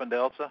what happened to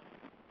Elsa?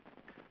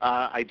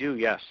 I do,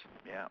 yes.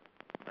 Yeah.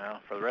 Well,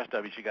 for the rest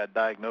of you, she got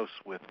diagnosed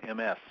with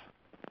MS,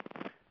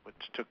 which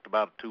took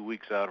about 2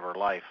 weeks out of her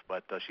life.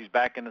 But she's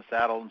back in the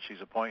saddle, and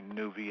she's appointing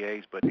new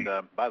VAs. But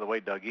by the way,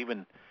 Doug,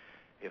 even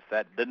if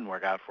that didn't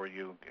work out for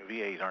you,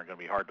 VAs aren't going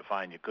to be hard to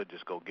find. You could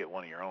just go get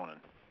one of your own. And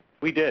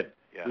we did.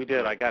 Yeah, we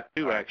did. Good. I got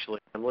 2, actually.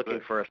 I'm looking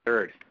for a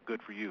 3rd.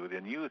 Good for you.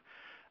 Then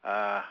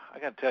I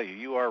got to tell you,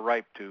 you are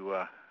ripe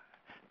to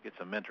get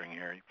some mentoring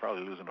here. You're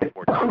probably losing a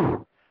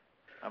fortune.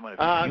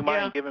 Do you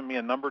mind giving me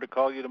a number to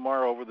call you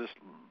tomorrow over this?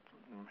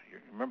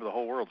 Remember, the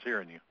whole world's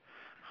hearing you.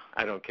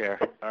 I don't care.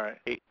 All right.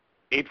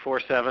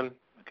 847.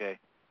 Okay.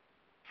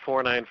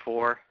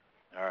 494.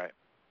 All right.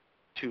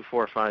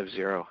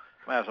 2450. I'm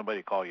gonna have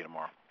somebody call you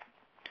tomorrow.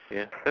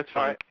 Yeah, that's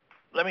fine. All right.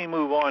 Let me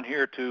move on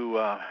here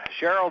to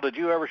Cheryl. Did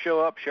you ever show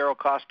up, Cheryl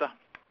Costa?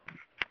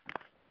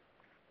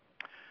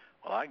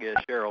 Well, I guess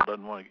Cheryl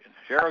doesn't want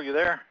to. Cheryl, you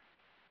there?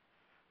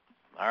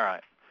 All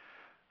right.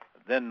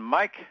 Then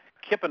Mike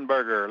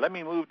Kippenberger. Let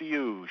me move to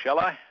you, shall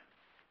I?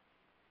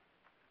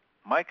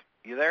 Mike,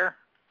 you there?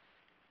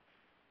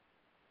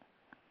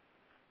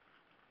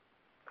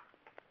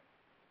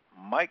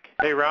 Mike?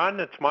 Hey, Ron,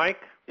 it's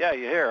Mike. Yeah,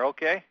 you're here.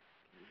 Okay.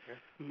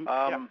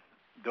 Yeah.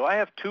 Do I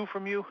have 2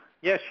 from you?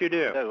 Yes, you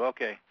do. Oh,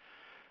 okay.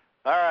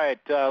 All right.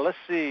 Let's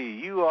see.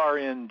 You are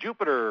in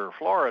Jupiter,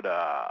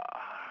 Florida.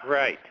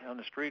 Right. Down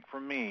the street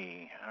from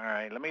me. All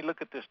right. Let me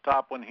look at this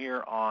top one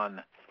here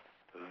on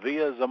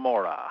Villa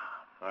Zamora.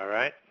 All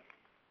right.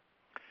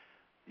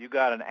 You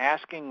got an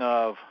asking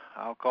of,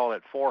 I'll call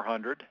it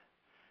 400.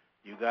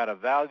 You got a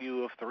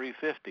value of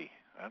 350.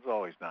 That's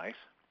always nice.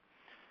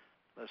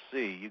 let's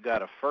see, you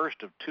got a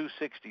first of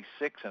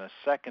 266 and a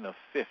second of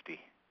 50,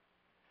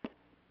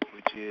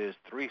 which is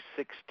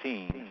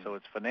 316. So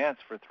it's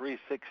financed for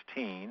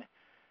 316.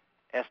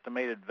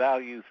 Estimated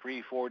value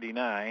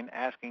 349,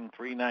 asking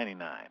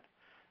 399.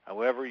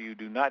 However, you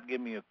do not give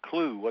me a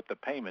clue what the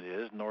payment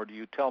is, nor do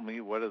you tell me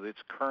whether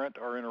it's current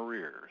or in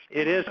arrears.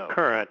 It is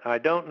current. I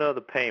don't know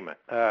the payment.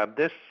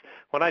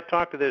 When I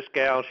talked to this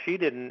gal, she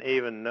didn't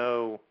even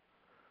know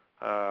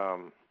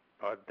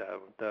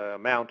the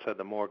amounts of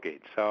the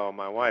mortgage. So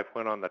my wife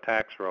went on the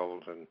tax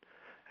rolls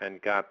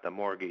and got the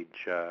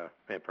mortgage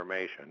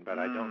information, but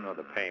I don't know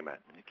the payment.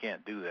 You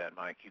can't do that,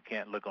 Mike. You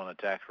can't look on the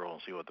tax roll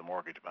and see what the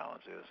mortgage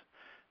balance is.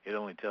 It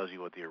only tells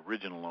you what the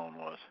original loan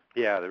was.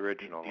 Yeah, the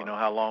original Do you one. know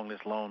how long this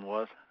loan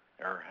was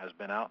or has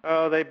been out?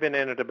 Oh, they've been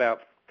in it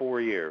about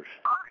 4 years.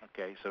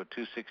 Okay, so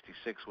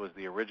 266 was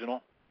the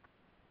original?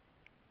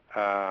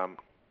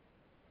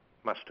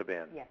 Must have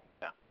been. Yeah.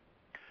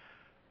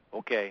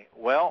 Okay,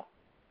 well,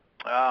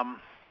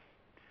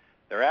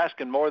 they're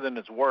asking more than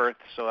it's worth,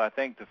 so I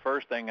think the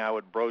first thing I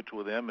would broach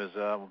with them is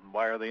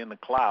why are they in the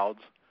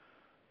clouds?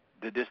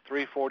 Did this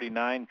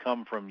 349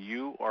 come from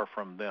you or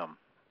from them?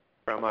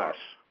 From us.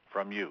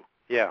 From you.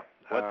 Yeah.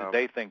 What did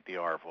they think the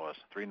ARV was?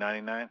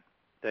 399?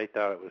 They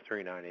thought it was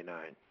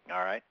 399.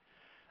 All right.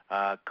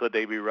 Could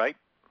they be right?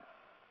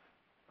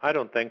 I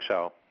don't think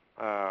so.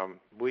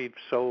 We've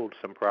sold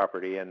some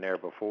property in there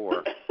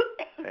before,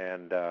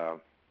 and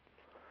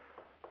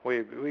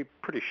we're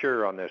pretty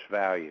sure on this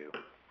value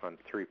on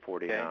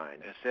 349. Okay.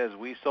 It says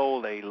we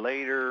sold a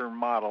later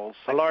model,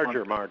 A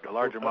larger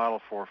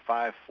model for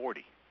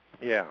 540.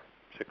 Yeah,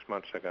 6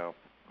 months ago.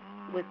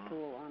 With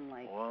pool on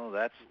lake. Well,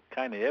 that's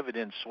kind of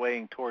evidence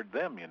swaying toward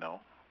them, you know.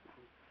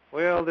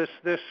 Well, this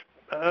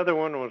other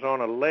one was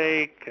on a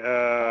lake.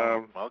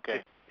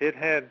 Okay. It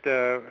had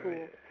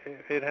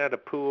a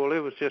pool. It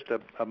was just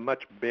a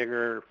much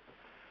bigger,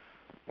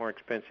 more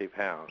expensive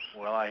house.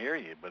 Well, I hear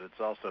you, but it's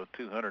also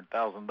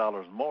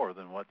 $200,000 more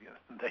than what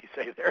they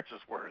say theirs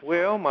is worth.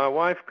 Well, my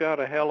wife got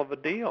a hell of a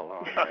deal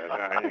on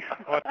that.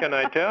 What can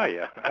I tell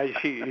you?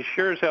 She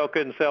sure as hell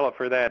couldn't sell it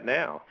for that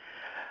now.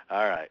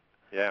 All right.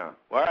 Yeah.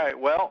 All right.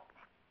 Well,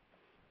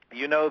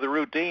 you know the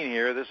routine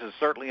here. This is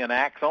certainly an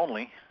axe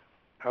only.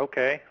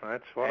 Okay,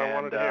 that's what I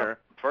wanted to hear.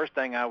 First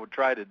thing I would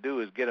try to do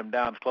is get them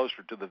down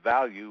closer to the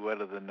value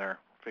rather than their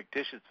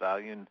fictitious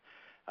value. And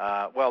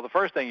well, the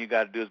first thing you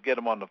got to do is get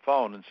them on the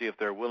phone and see if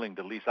they're willing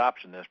to lease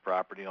option this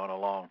property on a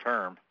long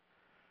term.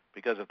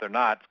 Because if they're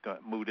not, it's going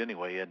to moot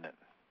anyway, isn't it?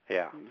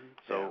 Yeah.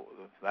 So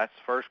that's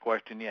the first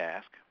question you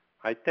ask.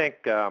 I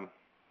think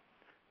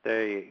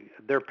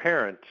their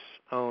parents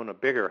own a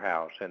bigger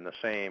house in the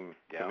same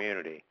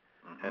community,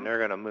 and they're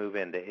going to move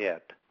into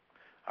it.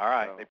 All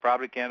right. So they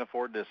probably can't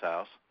afford this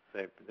house.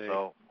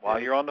 So while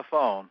you're on the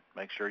phone,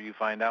 make sure you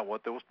find out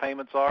what those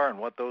payments are and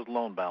what those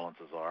loan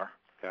balances are.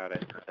 Got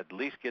it. At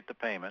least get the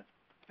payment.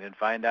 Then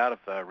find out if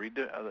have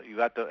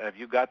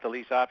you got the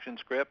lease option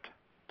script?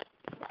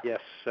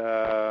 Yes.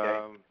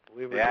 Okay.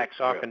 We were just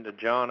talking to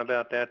John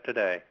about that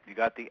today. You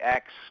got the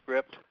ACT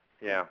script?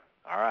 Yeah.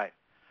 All right.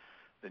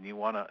 Then you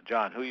want to,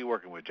 John, who are you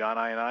working with? John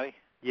Ionati?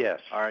 Yes.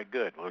 All right,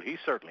 good. Well, he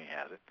certainly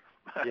has it.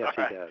 Yes,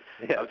 he does.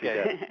 Yes,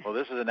 okay. He does. Well,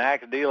 this is an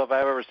ACT deal if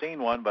I've ever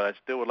seen one, but I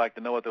still would like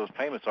to know what those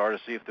payments are to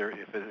see if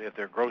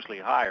they're grossly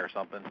high or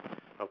something.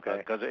 Okay.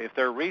 Because if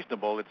they're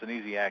reasonable, it's an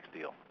easy ACT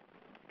deal.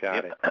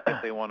 Got it.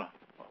 If they want to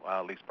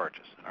at least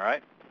purchase. All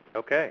right?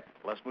 Okay.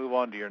 Let's move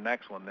on to your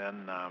next one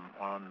then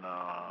on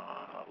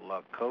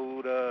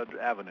Lakota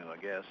Avenue, I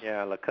guess.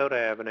 Yeah, Lakota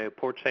Avenue,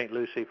 Port St.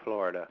 Lucie,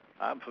 Florida.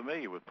 I'm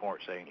familiar with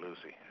Port St.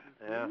 Lucie.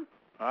 Yeah.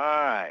 All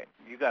right.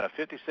 You got a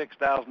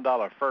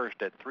 $56,000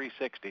 first at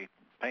 $360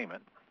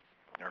 payment,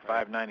 or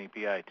 $590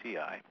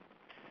 PITI,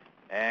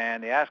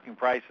 and the asking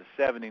price is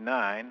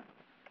 $79.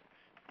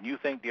 You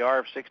think the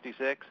RF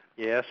 66?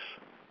 Yes.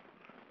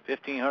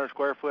 1,500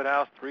 square foot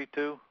house,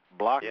 3-2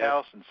 block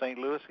house in St.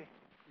 Lucie?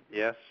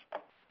 Yes.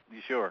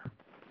 You sure?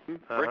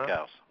 Brick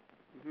house.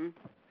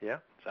 Yeah.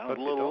 Sounds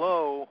a little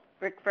low.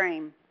 Brick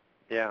frame.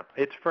 Yeah,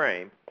 it's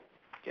frame.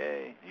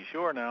 Okay. You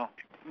sure now?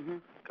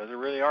 Because there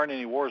really aren't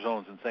any war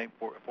zones in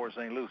Port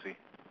St. Lucie.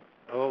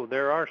 Oh,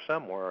 there are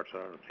some war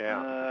zones,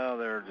 yeah. No,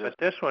 they're just... But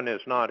this one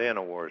is not in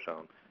a war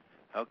zone.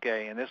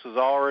 Okay, and this was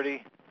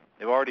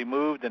they've already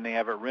moved and they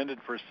have it rented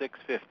for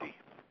 $650.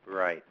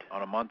 Right.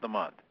 On a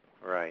month-to-month.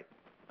 Right.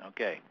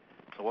 Okay.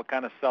 So what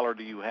kind of seller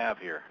do you have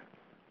here?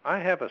 I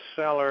have a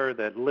seller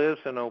that lives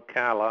in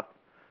Ocala,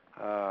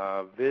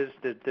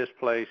 visited this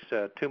place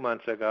 2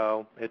 months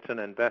ago. It's an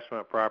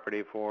investment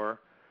property for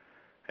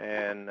her,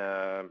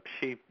 and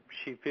she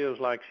feels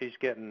like she's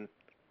getting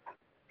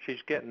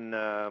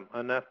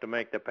enough to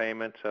make the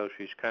payment, so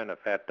she's kind of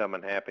fat, dumb,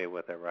 and happy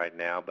with it right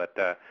now. But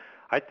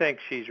I think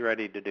she's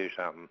ready to do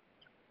something.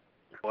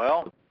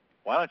 Well,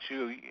 why don't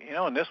you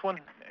in this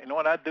one, you know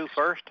what I'd do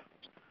first?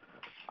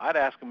 I'd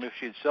ask them if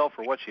she'd sell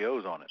for what she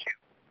owes on it.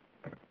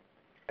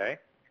 Okay.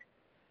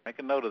 Make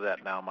a note of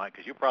that now, Mike,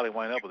 because you probably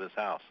wind up with this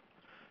house.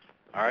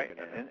 All right,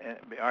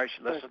 all right.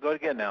 Let's go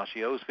again now.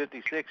 She owes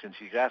 $56 and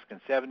she's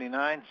asking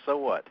 $79. So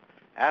what?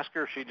 Ask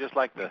her if she'd just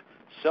like to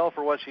sell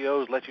for what she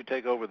owes, let you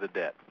take over the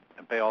debt,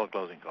 and pay all the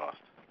closing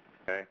costs.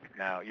 Okay.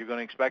 Now, you're going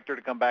to expect her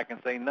to come back and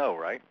say no,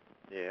 right?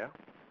 Yeah.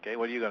 Okay,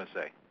 what are you going to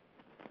say?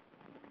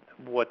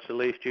 What's the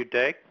least you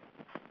take?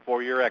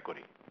 For your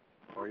equity.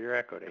 For your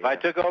equity. If I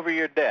took over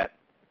your debt,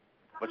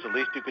 what's the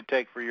least you could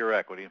take for your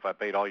equity if I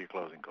paid all your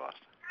closing costs?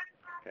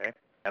 Okay.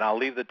 And I'll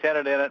leave the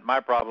tenant in it, my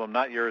problem,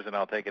 not yours, and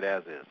I'll take it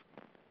as is.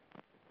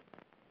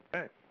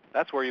 Okay.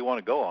 That's where you want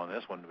to go on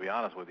this one, to be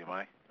honest with you,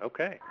 Mike.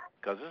 Okay.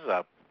 Because this is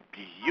a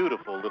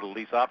beautiful little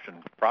lease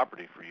option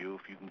property for you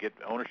if you can get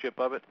ownership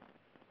of it.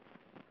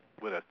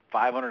 With a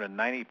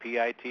 590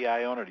 PITI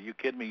on it, are you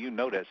kidding me? You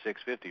know that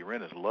 650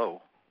 rent is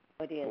low.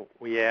 It is.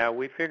 Well, yeah,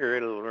 we figure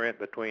it'll rent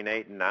between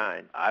 8 and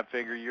 9. I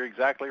figure you're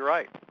exactly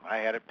right. I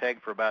had it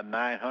pegged for about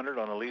 900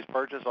 on a lease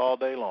purchase all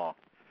day long.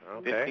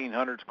 Okay.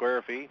 1,500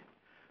 square feet.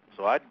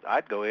 So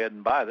I'd go ahead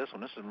and buy this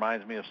one. This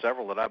reminds me of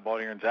several that I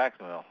bought here in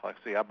Jacksonville. Like,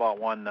 see, I bought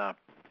one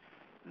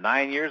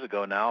 9 years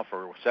ago now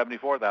for a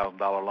 $74,000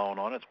 loan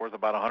on it. It's worth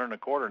about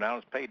 $125 now.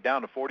 It's paid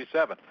down to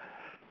 $47.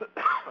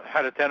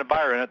 Had a tenant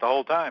buyer in it the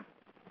whole time.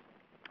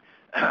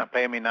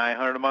 Paying me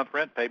 $900 a month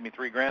rent, paid me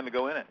 $3,000 to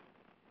go in it,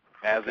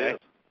 as Okay. is.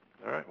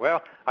 All right.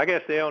 Well, I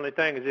guess the only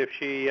thing is if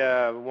she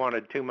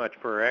wanted too much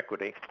for her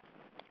equity.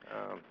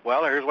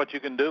 Well, here's what you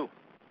can do.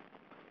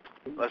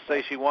 Let's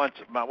say she wants,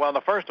 well,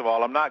 first of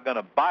all, I'm not going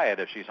to buy it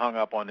if she's hung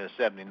up on this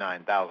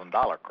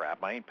 $79,000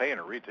 crap. I ain't paying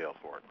her retail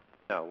for it.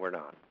 No, we're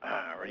not.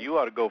 Or you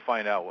ought to go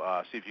find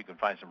out, see if you can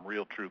find some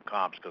real true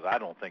comps, because I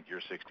don't think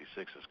your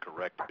 66 is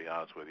correct, to be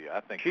honest with you.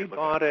 I think She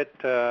bought it,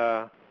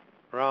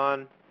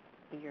 Ron,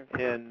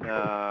 in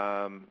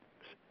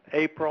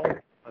April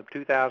of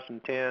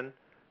 2010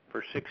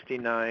 for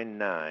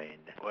 $69,900.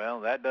 Well,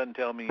 that doesn't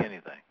tell me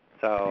anything.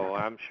 So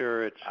I'm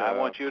sure it's. I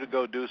want you to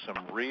go do some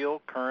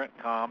real current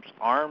comps,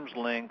 arm's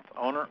length,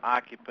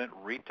 owner-occupant,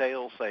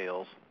 retail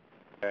sales.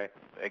 Okay.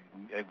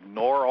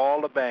 Ignore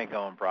all the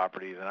bank-owned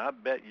properties, and I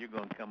bet you're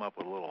going to come up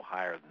with a little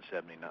higher than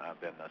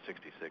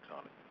 66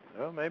 on it.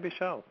 Well, maybe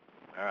so.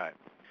 All right.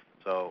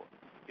 So,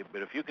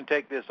 but if you can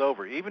take this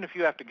over, even if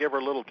you have to give her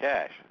a little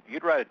cash,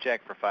 you'd write a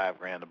check for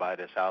 $5,000 to buy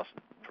this house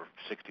for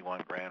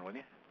 $61,000, wouldn't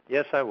you?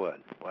 Yes, I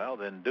would. Well,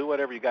 then do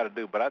whatever you got to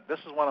do. But this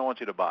is one I want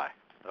you to buy.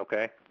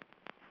 Okay.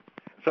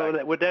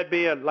 So would that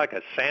be like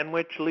a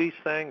sandwich lease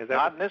thing? Is that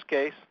Not in this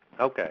case.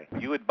 Okay.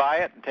 You would buy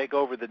it and take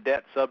over the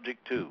debt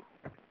subject to.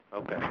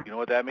 Okay. You know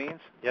what that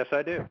means? Yes,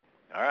 I do.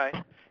 All right.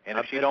 And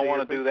I've if she been don't to want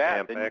your to do boot that,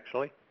 camp, then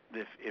actually.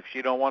 if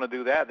she don't want to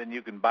do that, then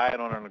you can buy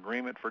it on an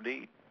agreement for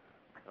deed.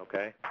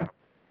 Okay.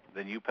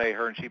 Then you pay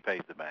her and she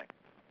pays the bank.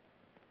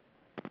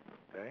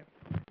 Okay.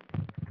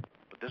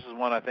 But this is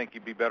one I think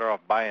you'd be better off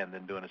buying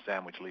than doing a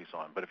sandwich lease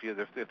on. But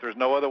if there's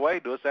no other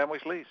way, do a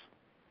sandwich lease.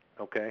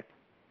 Okay.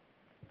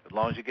 As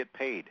long as you get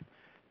paid.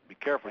 Be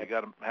careful. You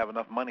got to have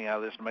enough money out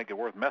of this to make it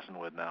worth messing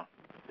with now.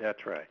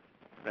 That's right.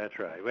 That's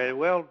right.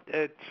 Well,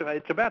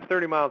 it's about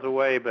 30 miles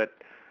away, but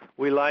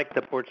we like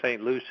the Port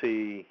St.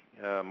 Lucie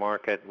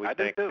market. We I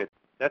do think too.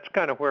 That's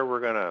kind of where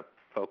we're going to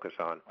focus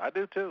on. I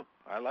do too.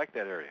 I like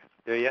that area.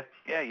 Do you?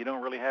 Yeah, you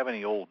don't really have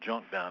any old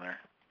junk down there.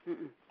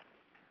 Mm-mm.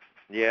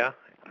 Yeah,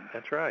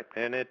 that's right.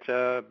 And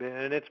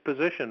it's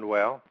positioned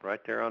well,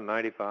 right there on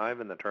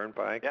 95 and the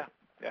Turnpike. Yeah.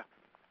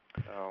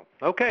 So,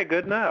 okay,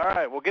 good enough. All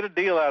right, well, get a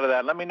deal out of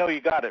that. Let me know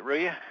you got it, will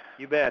you?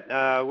 You bet.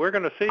 We're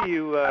going to see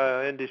you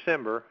in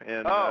December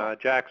in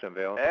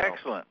Jacksonville. So.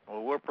 Excellent.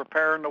 Well, we're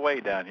preparing the way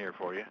down here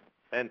for you.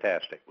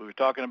 Fantastic. We were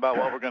talking about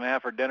what we're going to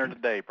have for dinner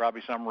today,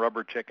 probably some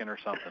rubber chicken or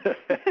something.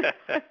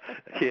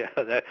 Yeah,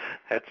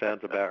 that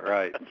sounds about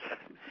right.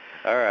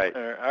 All right.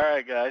 All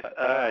right, guys.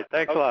 All right,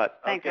 thanks a lot.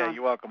 Thanks, Okay, Ron.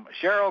 you're welcome.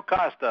 Cheryl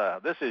Costa,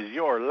 this is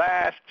your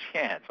last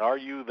chance. Are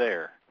you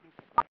there?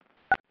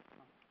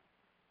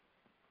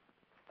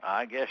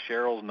 I guess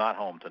Cheryl's not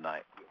home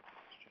tonight.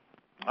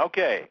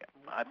 Okay,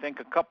 I think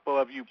a couple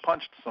of you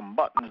punched some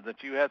buttons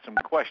that you had some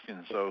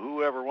questions, so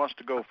whoever wants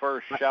to go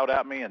first, shout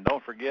at me, and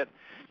don't forget,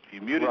 if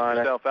you muted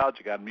yourself out,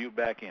 you got to mute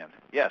back in.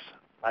 Yes?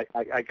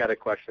 I got a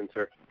question,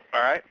 sir.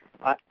 All right.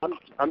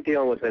 I'm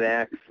dealing with an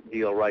axe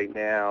deal right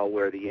now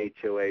where the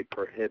HOA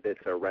prohibits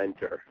a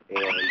renter, and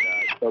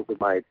I spoke with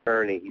my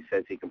attorney. He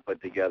says he can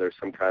put together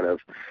some kind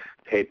of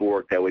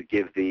paperwork that would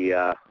give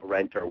the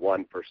renter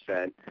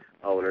 1%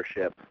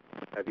 ownership.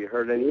 Have you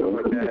heard anything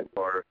like that?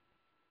 Or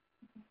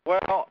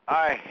Well,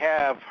 I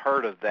have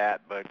heard of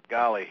that, but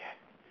golly,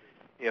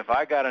 if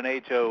I got an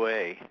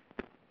HOA,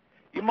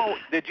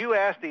 did you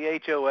ask the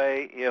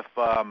HOA if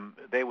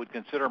they would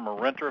consider them a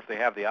renter if they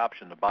have the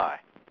option to buy?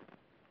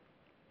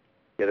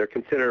 yeah, they're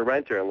considered a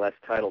renter unless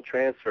title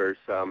transfers.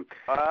 Some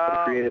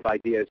creative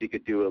ideas you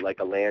could do like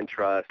a land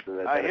trust and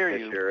a beneficiary.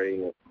 I hear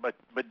you.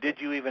 But did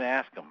you even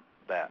ask them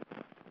that?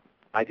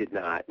 I did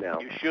not. No.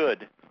 You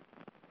should.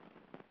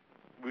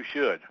 We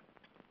should.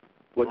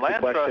 What's the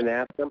question?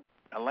 Ask them.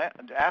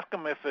 Ask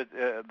them if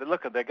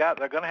look, they're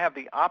going to have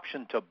the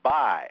option to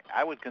buy.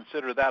 I would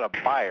consider that a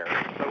buyer.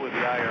 So would the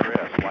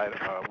IRS.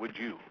 Why would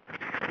you?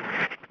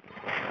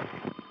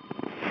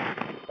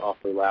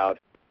 Awfully loud.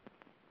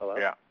 Hello.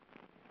 Yeah.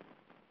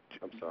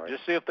 I'm sorry.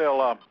 Just see if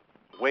they'll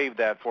waive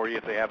that for you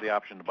if they have the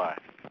option to buy.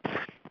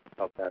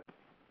 Okay.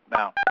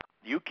 Now,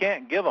 you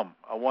can't give them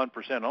a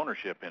 1%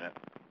 ownership in it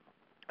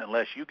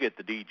unless you get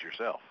the deeds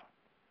yourself.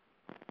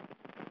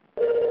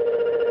 Do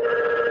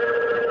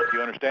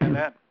you understand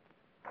that?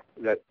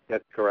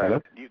 That's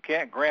correct. You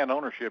can't grant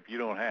ownership you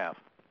don't have.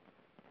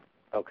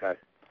 Okay.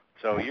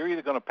 So you're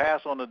either going to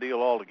pass on the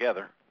deal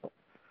altogether,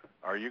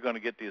 or you're going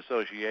to get the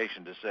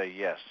association to say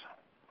yes.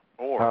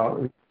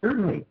 Or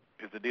certainly,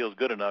 if the deal's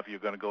good enough, you're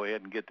going to go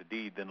ahead and get the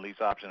deed, then lease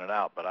option it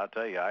out. But I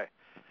tell you, I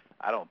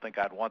don't think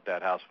I'd want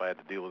that house if I had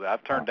to deal with it.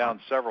 I've turned down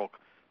several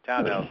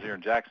townhouses here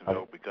in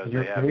Jacksonville because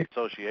they have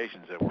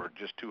associations that were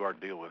just too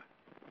hard to deal with.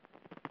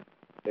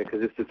 Yeah,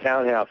 because it's the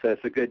townhouse, and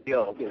it's a good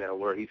deal,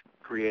 where he's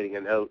creating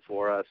a note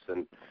for us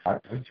and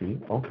okay.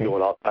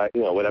 doing all,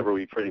 whatever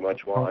we pretty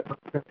much want.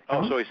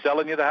 Oh, so he's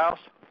selling you the house?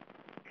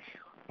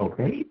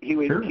 Okay. He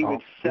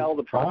would sell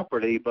the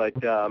property, but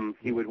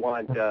he would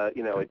want a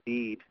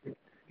deed.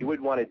 He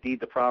wouldn't want to deed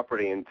the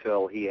property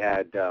until he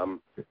had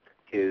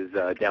his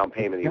down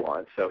payment he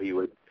wants. So we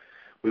would.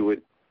 Well,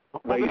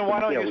 then why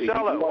don't you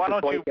sell it? Why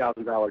don't you?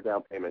 $20,000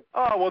 down payment.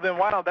 Oh, well then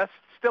why don't? That's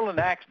still an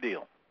axe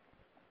deal.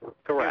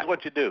 Correct. Here's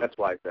what you do. That's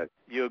why I said.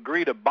 You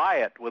agree to buy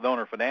it with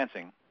owner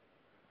financing,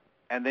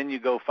 and then you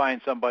go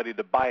find somebody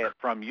to buy it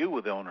from you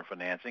with owner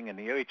financing, and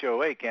the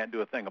HOA can't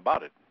do a thing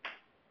about it.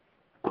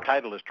 The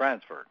title is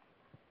transferred.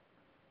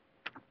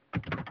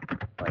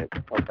 Right.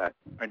 Okay.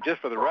 And just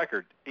for the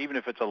record, even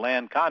if it's a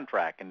land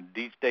contract and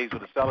the deed stays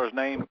with the seller's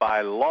name, by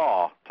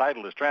law,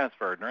 title is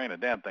transferred, and there ain't a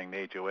damn thing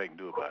the HOA can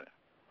do about it.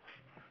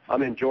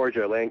 I'm in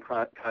Georgia. Land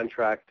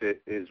contract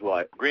is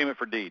what? Agreement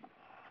for deed.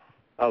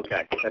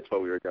 Okay, that's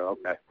what we were doing.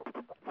 Okay.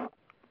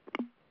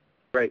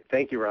 Great.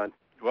 Thank you, Ron.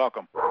 You're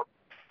welcome.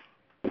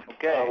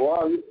 Okay.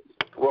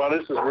 Ron,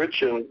 this is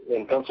Rich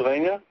in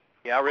Pennsylvania.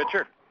 Yeah,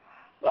 Richard.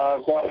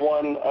 I've got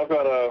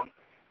a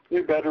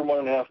 3-bedroom,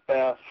 1.5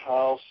 bath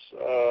house.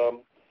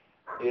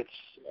 It's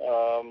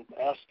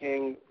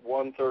asking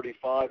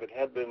 $135. It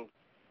had been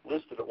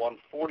listed at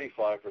 $145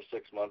 for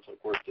 6 months.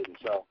 Of course, didn't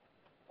sell.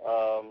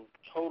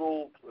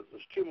 Total,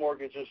 there's 2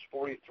 mortgages,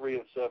 $43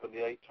 and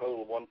 $78.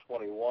 Total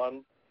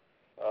 $121.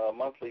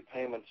 Monthly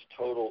payments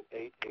total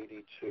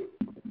 $882.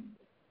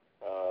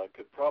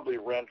 Could probably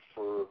rent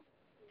for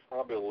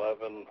probably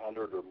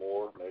 $1,100 or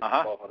more, maybe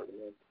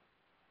 $1,200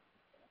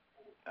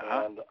 a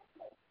month.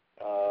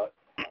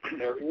 And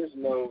there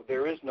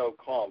is no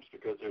comps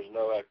because there's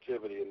no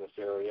activity in this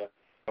area.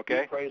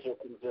 Okay.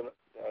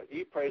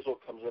 E-appraisal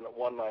comes in at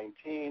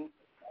 $119,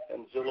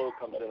 and Zillow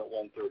comes in at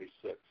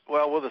 $136.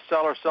 Well, will the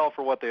seller sell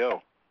for what they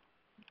owe?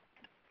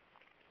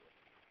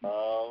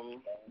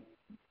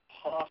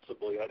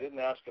 Possibly. I didn't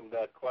ask him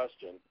that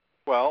question.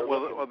 Well,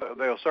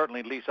 they'll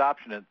certainly lease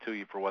option it to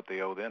you for what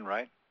they owe then,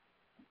 right?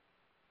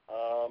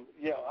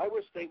 Yeah, I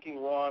was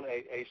thinking, Ron,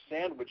 a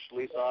sandwich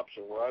lease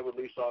option where I would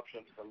lease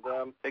option from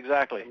them.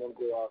 Exactly. And then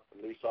go out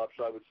and lease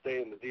option. I would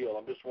stay in the deal.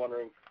 I'm just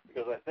wondering,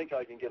 because I think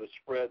I can get a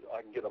spread.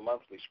 I can get a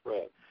monthly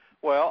spread.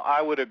 Well,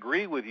 I would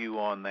agree with you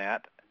on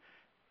that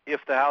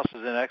if the house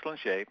is in excellent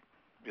shape.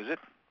 Is it?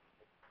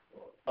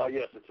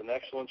 Yes, it's in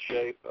excellent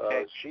shape.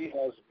 Okay. She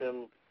has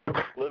been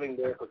living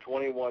there for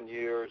 21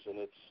 years, and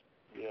it's,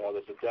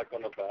 there's a deck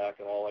on the back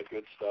and all that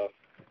good stuff.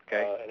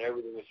 Okay. And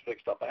everything is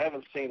fixed up. I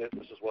haven't seen it.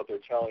 This is what they're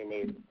telling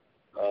me.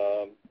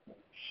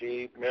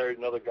 She married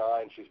another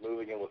guy, and she's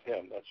moving in with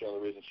him. That's the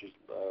only reason she's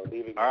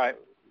leaving. All right.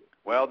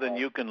 Well, then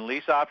you can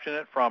lease option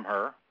it from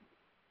her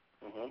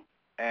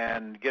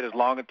and get as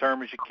long a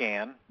term as you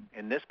can.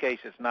 In this case,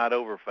 it's not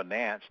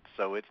over-financed,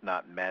 so it's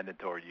not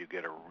mandatory you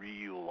get a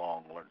real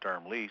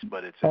long-term lease,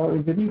 but it's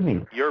good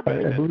evening. Your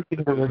business. I believe you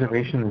have a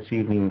reservation this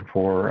evening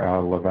for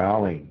La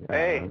Valley.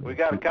 Hey, we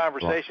got a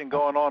conversation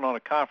going on a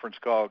conference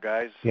call,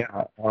 guys.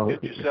 Yeah.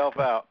 Get yourself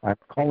out. I'm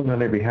calling on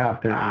their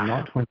behalf. They're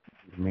not 20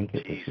 to make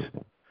it this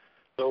evening.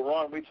 So,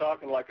 Ron, we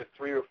talking like a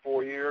 3 or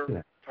 4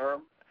 year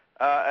term?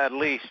 At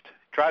least.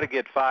 Try to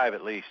get 5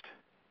 at least.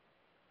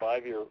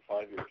 5 years.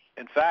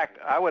 In fact,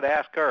 I would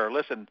ask her,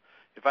 listen,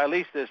 if I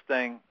lease this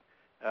thing,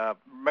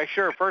 make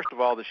sure, first of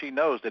all, that she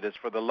knows that it's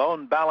for the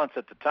loan balance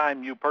at the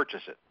time you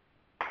purchase it.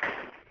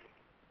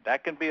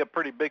 That can be a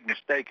pretty big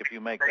mistake if you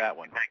make that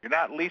one. You're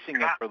not leasing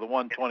it for the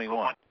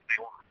 121.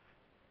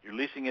 You're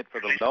leasing it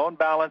for the loan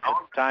balance at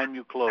the time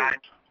you close.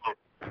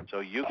 So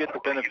you get the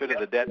benefit of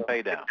the debt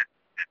pay down.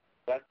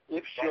 That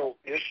if she'll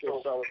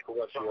sell it for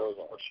what she owes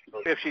on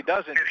it. If she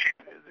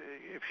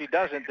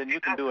doesn't, then you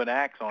can do an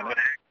axe on it.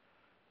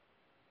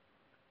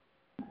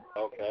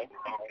 Okay.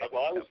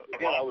 Well,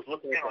 I was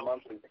looking at the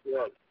monthly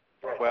spread.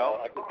 Well,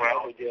 I could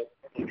probably get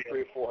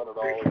 $300 or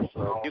 $400.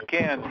 So. You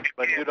can,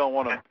 but you don't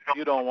want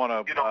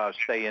to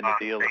stay in the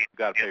deal if you've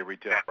got to pay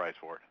retail price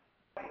for it.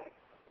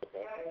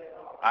 Okay.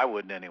 I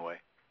wouldn't anyway.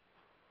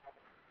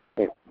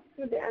 Too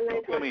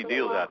many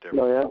deals out there.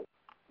 Oh,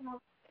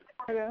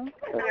 Hello?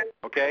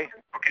 Okay?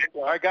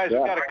 All right, guys,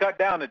 we've got to cut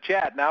down the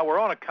chat now. We're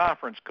on a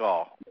conference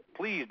call.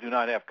 Please do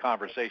not have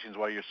conversations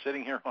while you're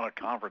sitting here on a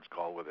conference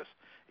call with us.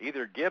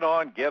 Either get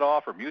on, get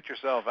off, or mute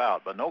yourself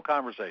out, but no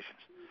conversations.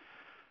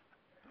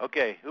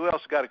 Okay, who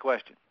else got a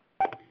question?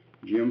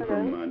 Jim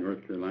Hello? from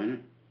North Carolina.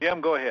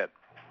 Jim, go ahead.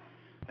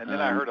 And then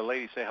I heard a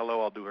lady say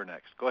hello. I'll do her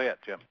next. Go ahead,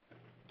 Jim.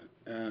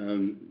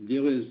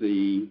 Deal is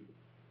the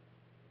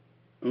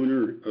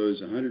owner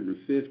owes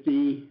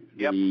 $150.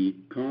 Yep. The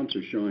comps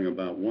are showing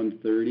about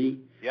 $130.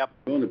 Yep.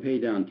 Going to pay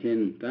down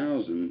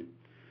 $10,000,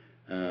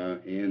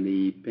 and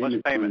the What's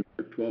payment?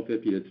 are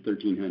 $1,250. That's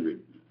 $1,300.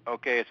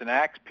 Okay, it's an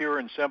axe, pure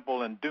and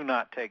simple, and do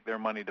not take their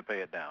money to pay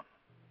it down.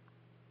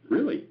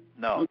 Really?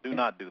 No, do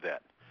not do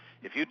that.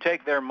 If you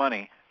take their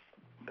money,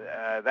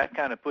 that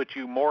kind of puts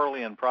you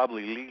morally and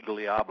probably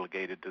legally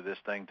obligated to this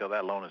thing till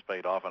that loan is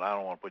paid off, and I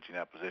don't want to put you in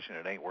that position.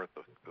 It ain't worth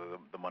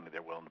the money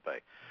they're willing to pay.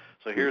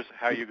 So here's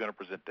how you're going to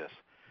present this.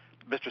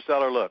 Mr.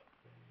 Seller, look,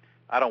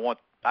 I don't want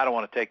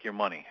to take your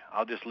money.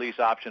 I'll just lease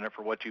option it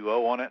for what you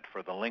owe on it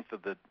for the length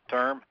of the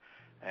term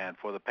and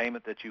for the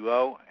payment that you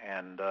owe,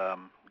 and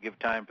give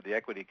time for the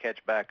equity to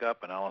catch back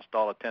up, and I'll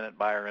install a tenant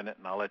buyer in it,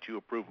 and I'll let you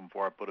approve them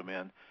before I put them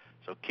in.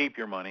 So keep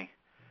your money,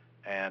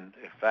 and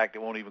in fact, it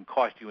won't even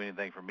cost you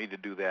anything for me to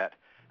do that.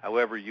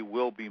 However, you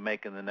will be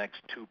making the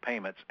next 2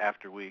 payments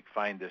after we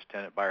find this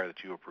tenant buyer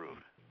that you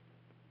approved.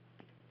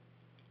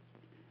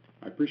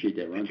 I appreciate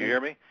that, Ron. Did you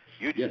hear me?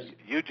 Yes.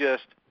 You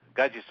just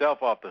got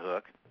yourself off the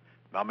hook.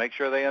 I'll make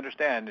sure they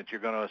understand that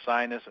you're going to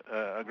assign this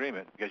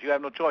agreement, because you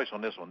have no choice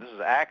on this one. This is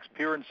axe,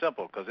 pure and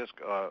simple, because it's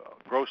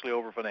grossly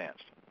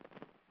overfinanced.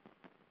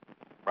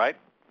 Right?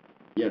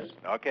 Yes.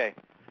 Okay.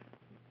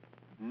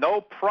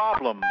 No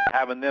problem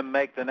having them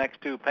make the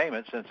next 2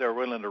 payments, since they're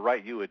willing to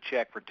write you a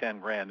check for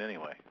 $10,000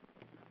 anyway.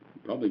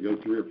 Probably go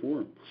 3 or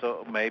 4.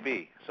 So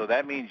maybe. So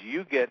that means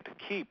you get to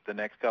keep the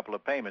next couple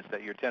of payments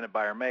that your tenant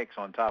buyer makes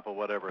on top of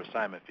whatever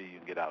assignment fee you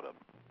can get out of them.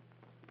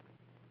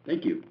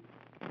 Thank you.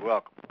 You're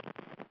welcome.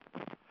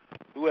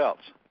 Who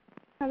else?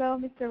 Hello,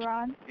 Mr.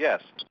 Ron.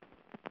 Yes.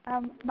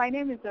 My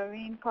name is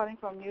Doreen, calling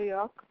from New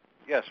York.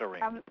 Yes,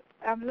 Irene.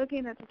 I'm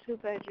looking at a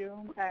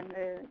 2-bedroom, and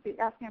the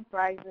asking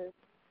price is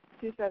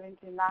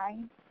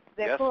 $279.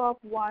 The Yes.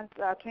 co-op wants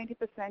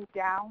 20%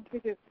 down,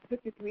 which is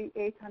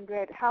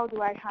 $53,800. How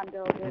do I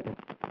handle this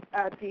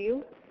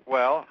deal?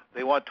 Well,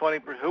 they want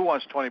 20%. Who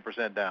wants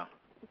 20% down?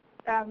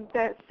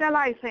 The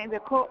seller is saying the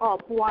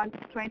co-op wants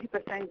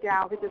 20%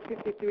 down, which is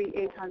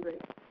 $53,800.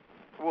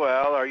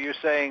 Well, are you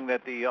saying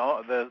that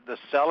the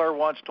seller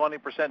wants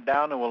 20%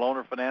 down and will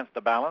owner finance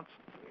the balance?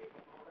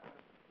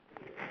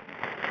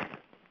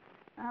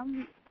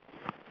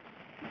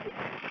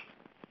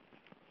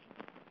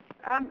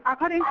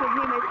 According to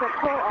him, it's a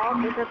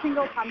co-op. It's a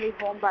single-family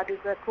home, but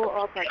it's a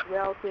co-op as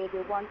well, so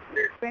they want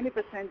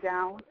 20%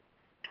 down.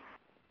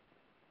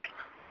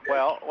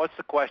 Well, what's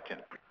the question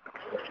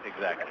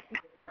exactly?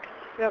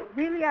 So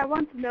really, I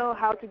want to know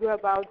how to go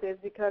about this,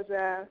 because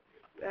I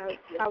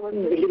was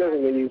looking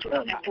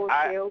at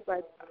wholesale,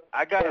 but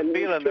I got a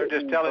feeling they're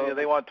just telling you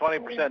they want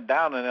 20%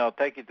 down, and they'll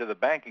take you to the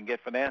bank and get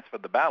finance for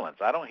the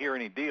balance. I don't hear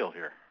any deal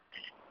here.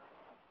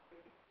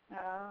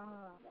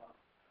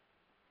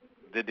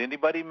 Did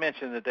anybody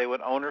mention that they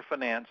would owner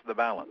finance the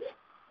balance?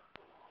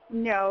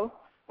 No.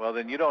 Well,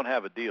 then you don't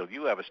have a deal.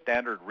 You have a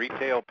standard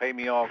retail pay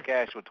me all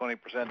cash with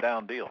 20%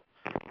 down deal.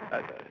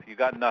 You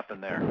got nothing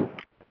there.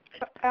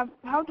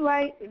 How do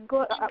I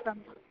go?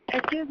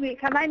 Excuse me,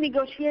 can I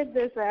negotiate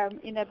this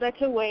in a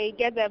better way,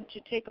 get them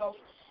to take off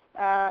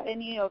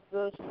any of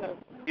those?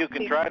 You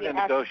can try to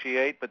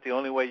negotiate, but the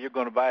only way you're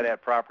going to buy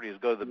that property is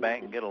go to the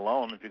bank and get a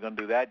loan. If you're going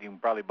to do that, you can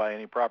probably buy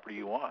any property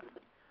you want.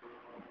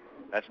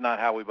 That's not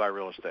how we buy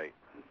real estate.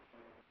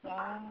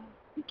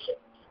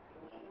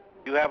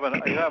 You have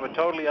a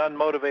totally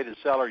unmotivated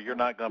seller, you're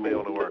not going to be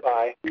able to work.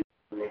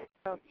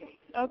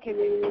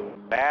 Okay.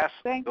 Bass,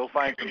 go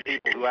find some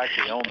people who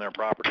actually own their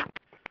property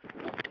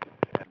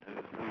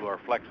and who are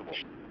flexible.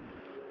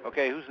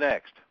 Okay, who's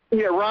next?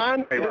 Yeah,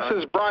 Ron, this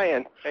is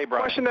Brian. Hey,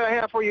 Brian. Question that I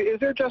have for you, is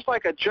there just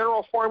like a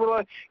general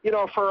formula,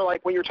 for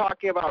like when you're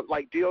talking about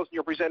like deals and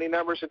you're presenting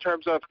numbers in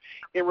terms of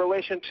in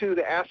relation to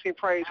the asking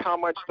price, how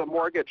much the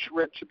mortgage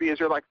rate should be? Is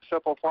there like a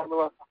simple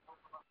formula?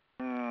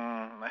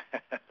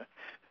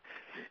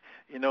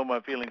 You know my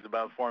feelings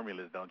about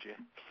formulas, don't you?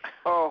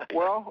 Oh,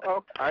 well,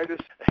 I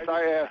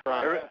asked,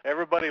 Ron.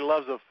 Everybody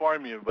loves a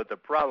formula, but the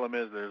problem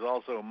is there's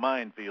also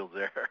minefields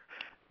there.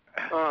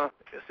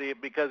 See,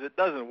 because it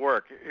doesn't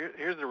work.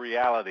 Here's the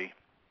reality.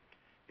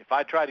 If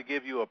I try to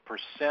give you a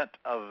percent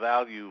of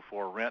value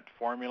for rent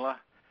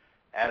formula,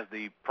 as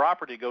the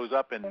property goes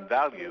up in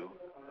value,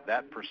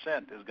 that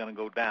percent is going to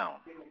go down.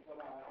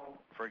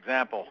 For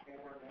example,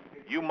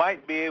 you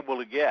might be able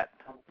to get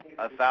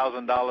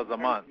 $1,000 a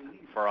month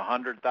for a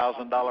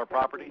 $100,000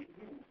 property,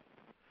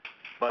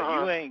 but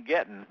you ain't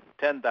getting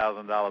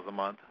 $10,000 a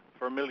month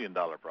for $1 million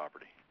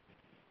property.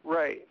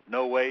 Right.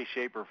 No way,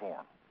 shape, or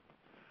form.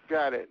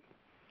 Got it.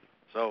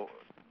 So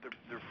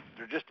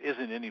there just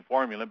isn't any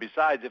formula.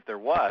 Besides, if there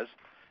was,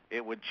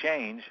 it would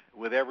change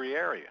with every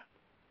area.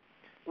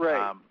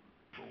 Right.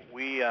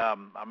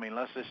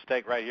 Let's just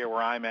take right here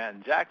where I'm at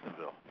in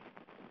Jacksonville.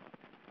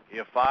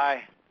 If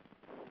I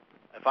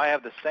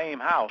have the same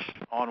house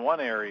on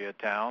one area of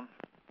town,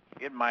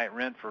 it might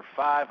rent for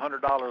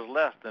 $500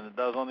 less than it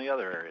does on the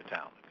other area of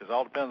town, because it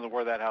all depends on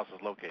where that house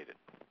is located.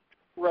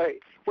 Right.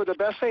 Would the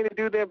best thing to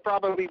do then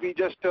probably be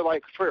just to,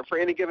 like, for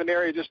any given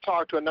area, just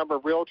talk to a number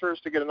of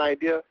realtors to get an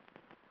idea?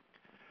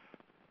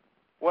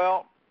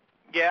 Well,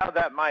 yeah,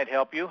 that might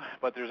help you,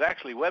 but there's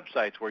actually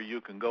websites where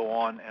you can go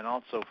on and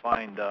also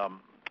find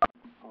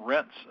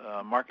rents,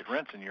 market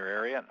rents in your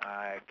area.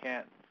 I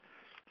can't.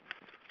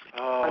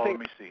 Oh, let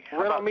me see.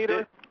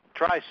 Rent-O-Meter?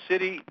 Try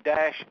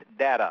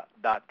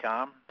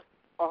city-data.com.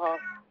 Uh-huh.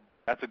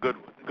 That's a good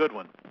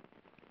one.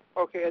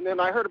 Okay, and then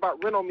I heard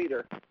about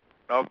Rent-O-Meter.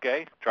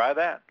 Okay, try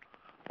that.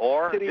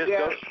 Or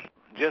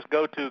just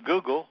go to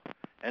Google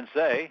and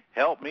say,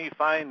 help me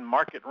find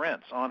market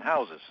rents on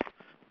houses.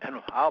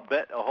 And I'll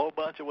bet a whole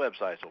bunch of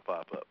websites will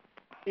pop up.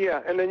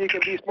 Yeah, and then you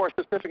can be more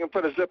specific and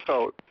put a zip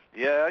code.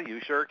 Yeah, you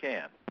sure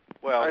can.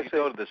 Well, you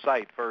go to the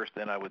site first,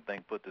 then I would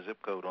think put the zip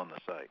code on the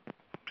site.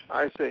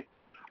 I see.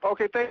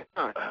 Okay, thanks.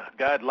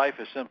 God, life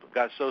is simple.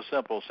 Got so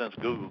simple since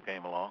Google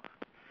came along.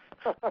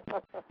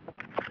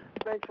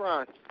 Thanks,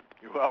 Ron.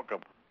 You're welcome.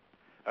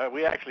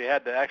 We actually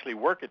had to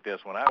work at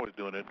this when I was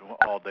doing it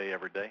all day,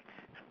 every day.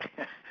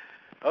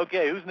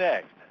 Okay, who's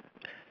next?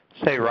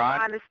 Say Ron.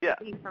 Ron is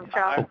from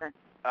Charleston.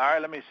 All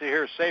right, let me see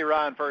here. Say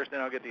Ron first, then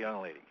I'll get the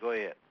young lady. Go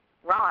ahead.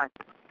 Ron.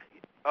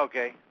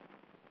 Okay.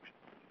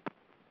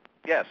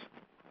 Yes.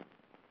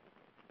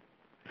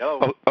 Hello.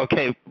 Oh,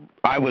 okay,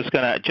 I was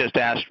going to just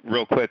ask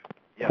real quick,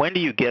 when do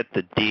you get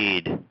the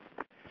deed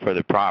for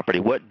the property?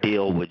 What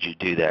deal would you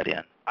do that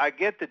in? I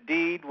get the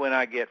deed when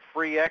I get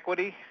free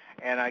equity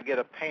and I get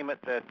a payment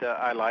that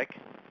I like,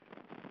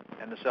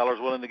 and the seller's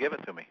willing to give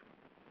it to me.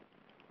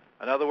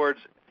 In other words,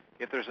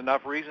 if there's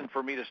enough reason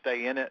for me to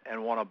stay in it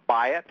and want to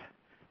buy it,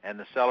 and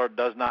the seller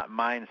does not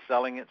mind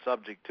selling it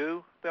subject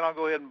to, then I'll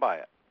go ahead and buy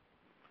it.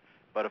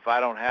 But if I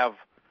don't have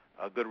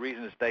a good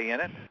reason to stay in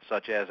it,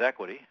 such as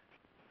equity,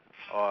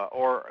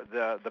 or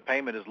the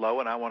payment is low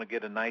and I want to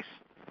get a nice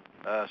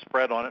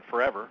spread on it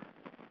forever,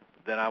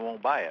 then I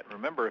won't buy it.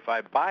 Remember, if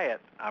I buy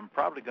it, I'm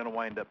probably going to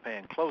wind up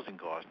paying closing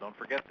costs. Don't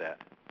forget that.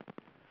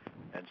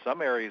 In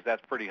some areas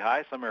that's pretty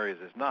high, some areas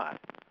it's not.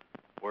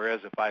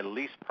 Whereas if I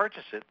lease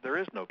purchase it, there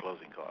is no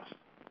closing cost.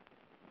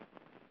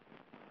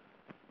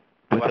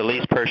 With the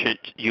lease purchase,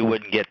 you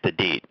wouldn't get the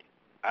deed?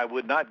 I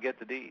would not get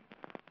the deed.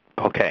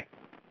 Okay.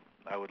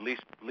 I would lease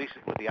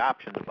it with the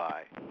option to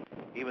buy.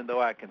 Even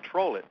though I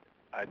control it,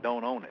 I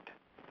don't own it.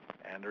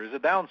 And there is a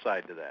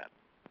downside to that.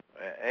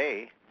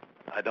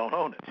 I don't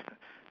own it.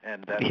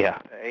 And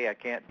I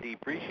can't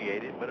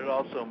depreciate it, but it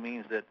also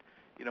means that,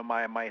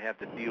 I might have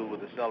to deal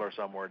with the seller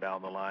somewhere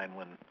down the line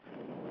when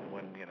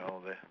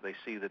they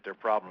see that their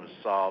problem is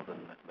solved and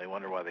they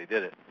wonder why they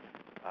did it.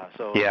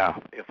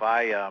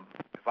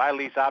 If I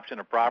lease option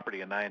a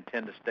property and I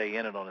intend to stay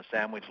in it on a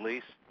sandwich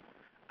lease,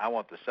 I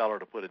want the seller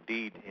to put a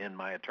deed in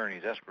my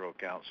attorney's escrow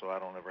account so I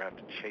don't ever have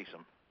to chase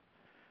them.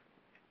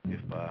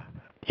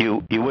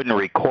 You wouldn't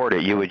record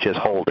it, you would just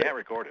hold it. You can't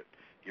record it.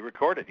 You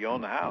record it, you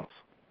own the house.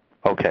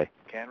 Okay.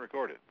 Can't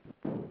record it.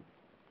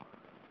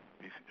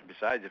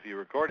 Besides, if you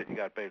record it, you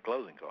got to pay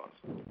closing costs.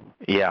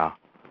 Yeah.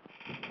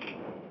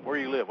 Where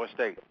you live? What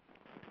state?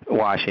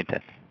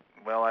 Washington.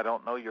 Well, I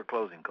don't know your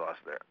closing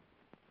costs there.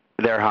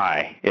 They're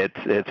high. It's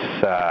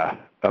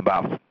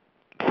about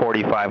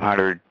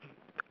 $4,500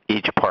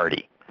 each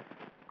party.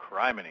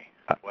 Criminy.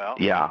 Well,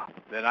 yeah.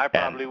 Then I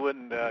probably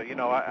wouldn't.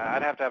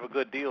 I'd have to have a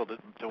good deal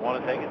to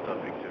want to take it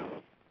subject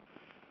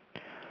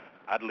to.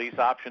 I'd lease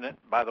option it.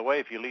 By the way,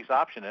 if you lease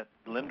option it,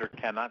 the lender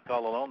cannot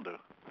call a loan due.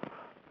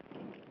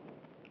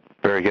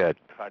 Very good.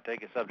 If I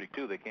take it subject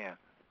to, they can.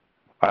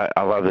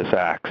 I love this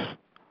axe.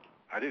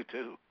 I do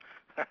too.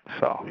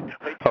 So,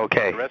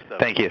 okay.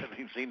 Thank you. I haven't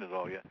even seen it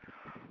all yet.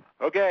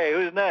 Okay,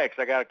 who's next?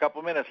 I got a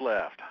couple minutes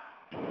left.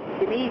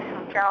 Denise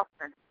from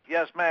Charleston.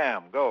 Yes,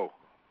 ma'am. Go.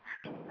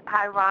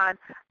 Hi, Ron.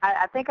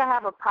 I think I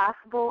have a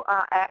possible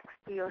axe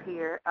deal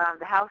here.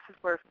 The house is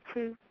worth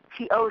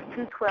she owes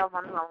 $212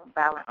 on the loan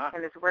balance,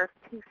 and it's worth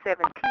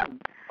 $217.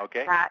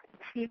 Okay.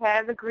 She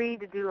has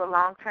agreed to do a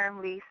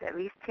long-term lease, at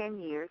least 10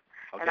 years,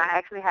 okay. And I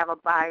actually have a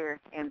buyer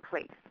in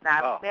place.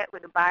 Now, I've met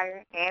with the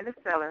buyer and the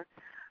seller.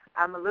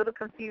 I'm a little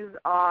confused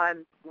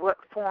on what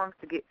forms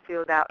to get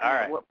filled out and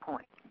at what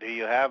point. Do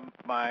you have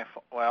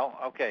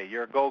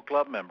you're a Gold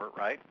Club member,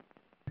 right?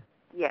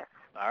 Yes.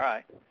 All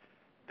right.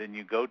 Then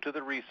you go to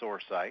the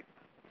resource site,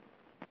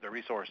 the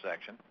resource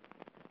section,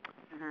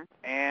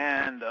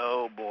 and,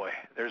 oh, boy,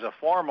 there's a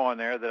form on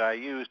there that I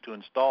use to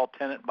install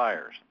tenant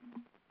buyers.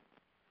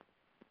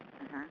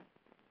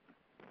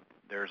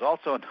 There's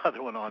also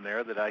another one on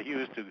there that I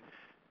use to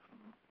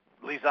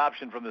lease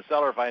option from the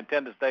seller if I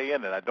intend to stay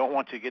in it. I don't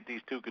want you to get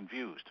these two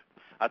confused.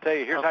 I'll tell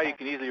you, here's how you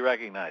can easily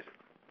recognize it.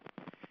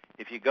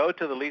 If you go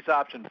to the lease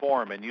option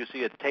form and you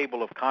see a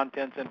table of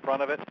contents in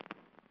front of it,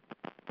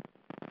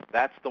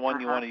 that's the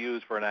one you want to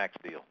use for an axe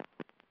deal.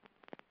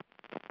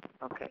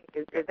 Okay.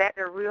 Is that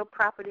the real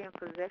property in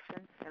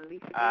possession and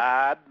lease?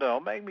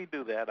 Don't make me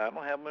do that. I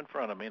don't have them in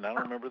front of me, and I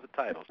don't remember the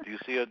titles. Do you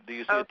see a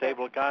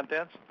table of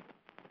contents?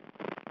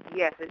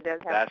 Yes, it does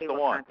have That's a table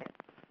the one. of contents.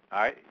 All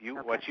right.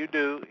 What you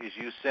do is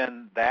you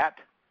send that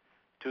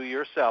to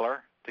your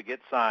seller to get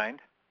signed.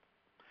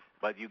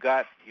 But you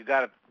got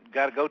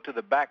to go to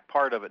the back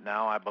part of it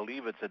now. I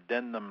believe it's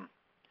Addendum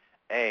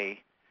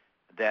A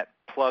that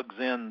plugs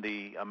in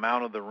the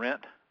amount of the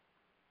rent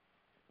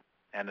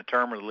and the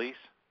term of the lease.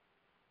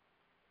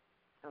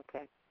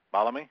 Okay.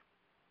 Follow me?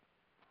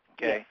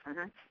 Okay. Yes.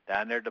 Mm-hmm.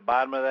 Down there at the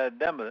bottom of that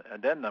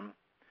addendum,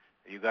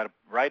 you got to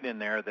write in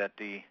there that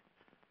the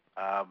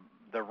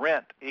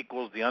rent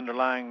equals the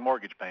underlying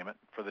mortgage payment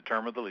for the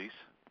term of the lease.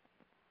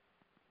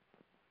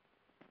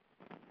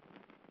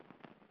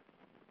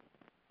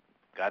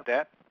 Got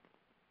that?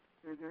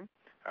 Mm-hmm.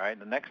 All right.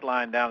 The next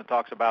line down, it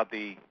talks about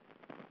the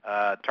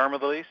term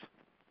of the lease.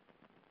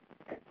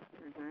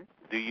 Mm-hmm.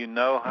 Do you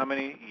know how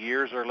many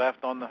years are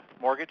left on the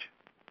mortgage?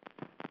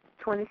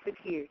 26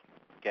 years.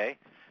 Okay.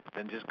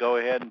 Then just go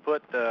ahead and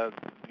put,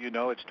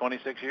 it's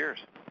 26 years.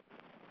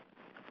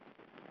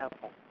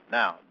 Okay.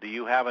 Now, do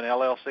you have an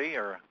LLC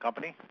or a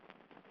company?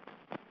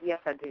 Yes,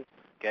 I do.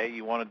 Okay.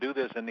 You want to do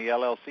this in the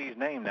LLC's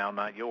name now,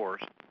 not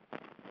yours.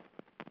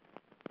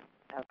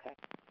 Okay.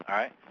 All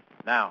right.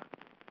 Now,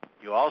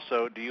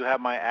 do you have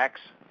my AX?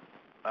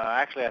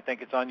 Actually, I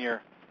think it's on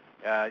your,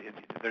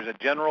 there's a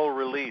general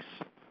release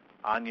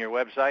on your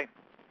website.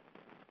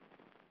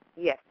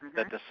 Yes. Mm-hmm.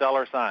 That the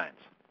seller signs.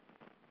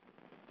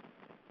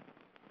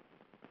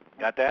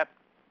 Got that?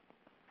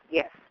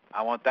 Yes.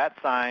 I want that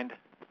signed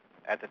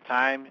at the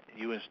time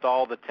you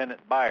install the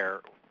tenant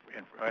buyer,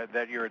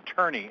 that your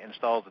attorney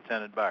installs the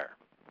tenant buyer.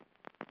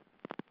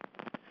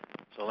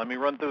 So let me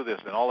run through this,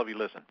 and all of you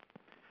listen.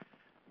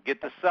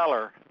 Get the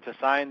seller to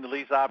sign the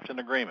lease option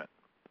agreement.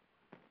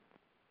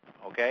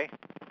 Okay?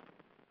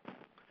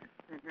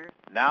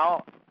 Mm-hmm.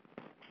 Now,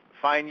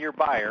 find your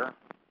buyer,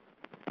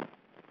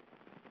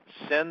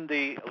 send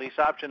the lease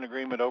option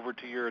agreement over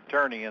to your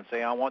attorney and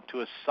say, I want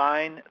to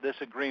assign this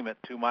agreement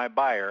to my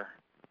buyer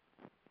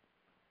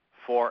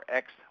for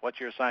X. What's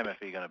your assignment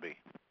fee going to be?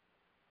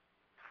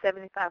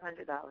 $7,500.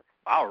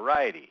 All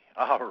righty.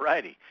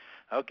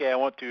 Okay, I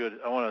want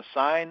to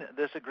assign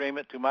this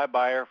agreement to my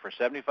buyer for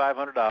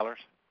 $7,500.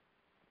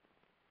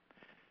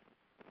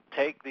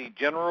 Take the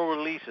general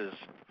releases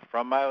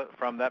from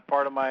that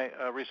part of my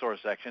resource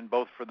section,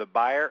 both for the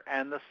buyer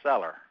and the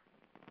seller.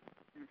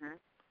 Mm-hmm.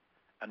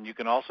 And you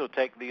can also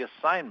take the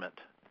assignment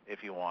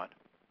if you want.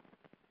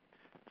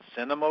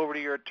 Send them over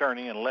to your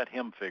attorney and let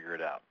him figure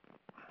it out.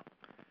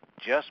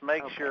 Just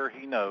make sure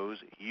he knows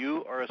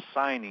you are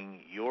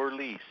assigning your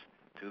lease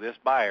to this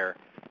buyer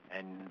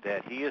and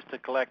that he is to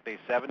collect a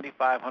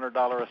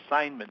 $7,500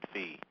 assignment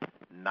fee,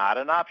 not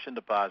an option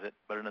deposit,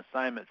 but an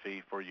assignment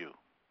fee for you.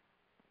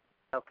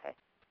 Okay.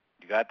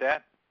 You got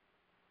that?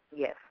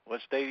 Yes. What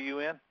state are you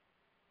in?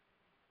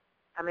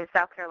 I'm in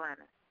South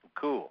Carolina.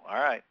 Cool.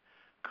 All right.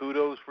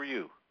 Kudos for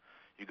you.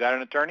 You got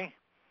an attorney?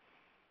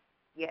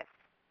 Yes.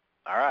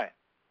 All right.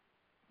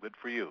 Good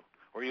for you.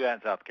 Where are you at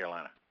in South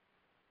Carolina?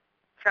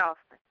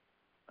 Charleston.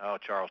 Oh,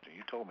 Charleston.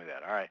 You told me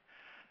that. All right.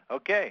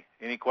 Okay.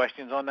 Any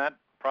questions on that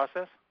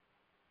process?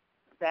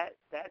 That's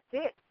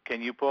it.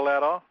 Can you pull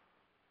that off?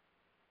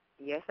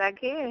 Yes, I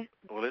can.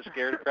 Will it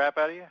scare the crap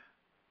out of you?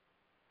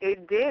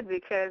 It did,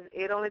 because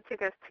it only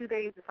took us 2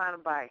 days to find a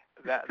buyer.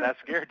 That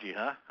scared you,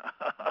 huh?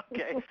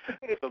 Okay.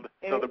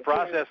 So the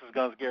process is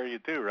going to scare you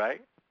too,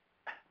 right?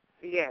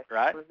 Yes.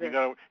 Right? You're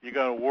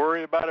going to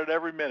worry about it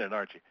every minute,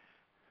 aren't you?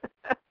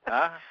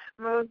 Huh?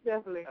 Most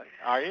definitely.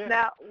 Are you?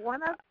 Now,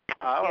 one of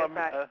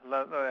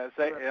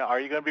are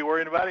you going to be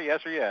worrying about it?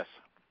 Yes or yes?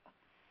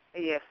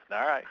 Yes.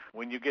 All right.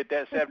 When you get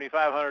that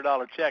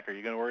 $7,500 check, are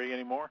you going to worry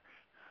anymore?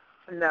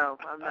 No,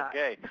 I'm not.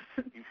 Okay.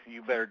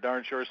 You better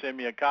darn sure send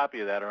me a copy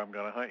of that, or I'm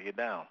going to hunt you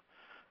down.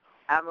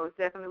 I most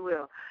definitely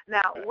will.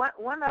 Now,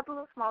 one other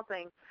little small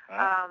thing.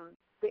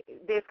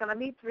 There's going to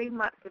be 3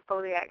 months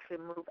before they actually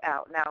move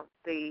out. Now,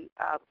 the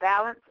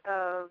balance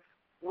of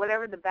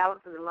whatever the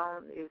balance of the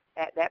loan is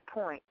at that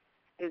point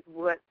is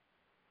what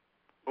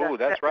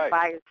that's right. the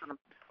buyer's going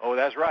to. Oh,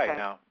 that's right. Okay.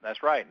 Now,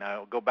 that's right.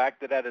 Now, go back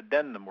to that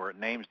addendum where it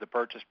names the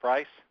purchase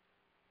price.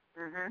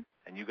 Mm-hmm.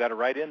 And you got to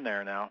write in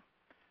there now,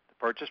 the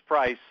purchase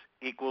price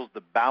equals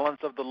the balance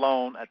of the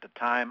loan at the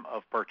time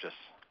of purchase.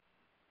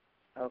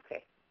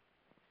 Okay.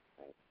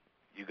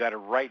 You got to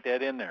write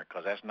that in there,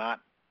 because that's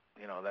not,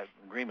 that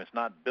agreement's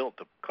not built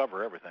to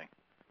cover everything.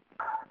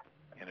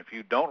 And if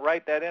you don't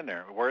write that in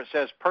there, where it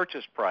says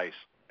purchase price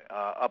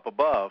up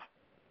above,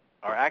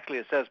 or actually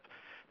it says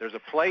there's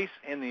a place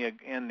in the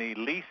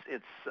lease,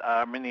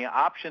 in the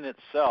option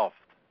itself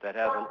that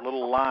has a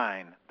little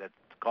line that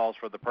calls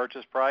for the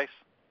purchase price.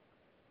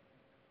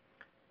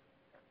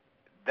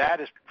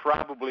 That is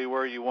probably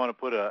where you want to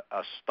put a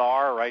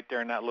star right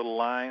there in that little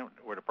line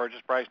where the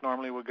purchase price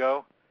normally would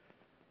go.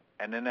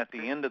 And then at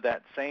the end of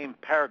that same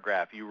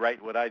paragraph, you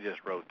write what I just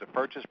wrote. The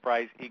purchase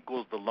price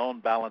equals the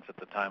loan balance at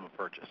the time of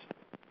purchase.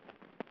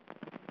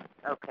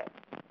 Okay.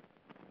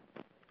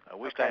 I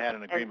wished I had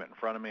an agreement in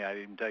front of me. I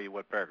didn't tell you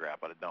what paragraph,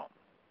 but I don't.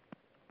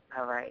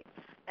 All right.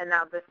 And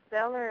now the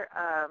seller,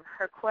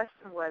 her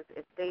question was,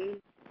 if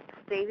they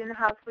stayed in the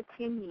house for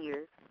 10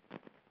 years,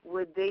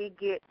 would they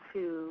get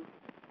to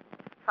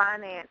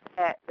finance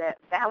at that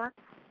balance?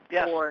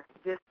 Yes. Or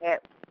just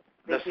at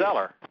the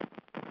seller?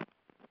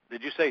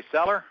 Did you say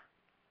seller?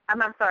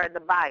 I'm sorry, the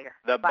buyer.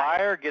 The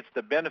buyer gets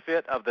the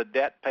benefit of the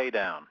debt pay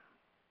down.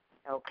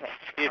 Okay.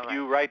 If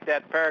you write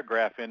that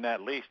paragraph in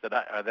that lease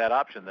that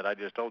option that I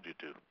just told you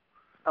to.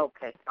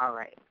 Okay. All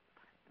right.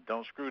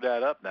 Don't screw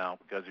that up now,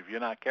 because if you're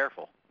not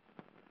careful,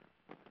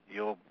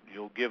 you'll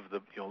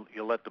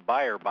let the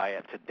buyer buy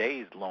at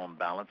today's loan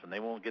balance, and they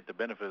won't get the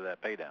benefit of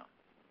that pay down.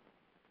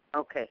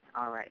 Okay.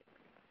 All right.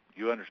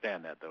 You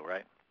understand that, though,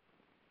 right?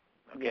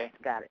 Okay. Yes,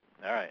 got it.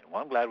 All right.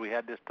 Well, I'm glad we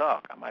had this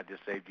talk. I might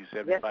just saved you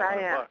 $7,500.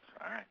 Yes,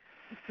 All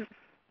right.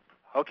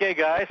 Okay,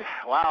 guys.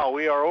 Wow,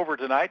 we are over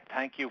tonight.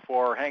 Thank you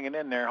for hanging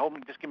in there. Hold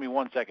me. Just give me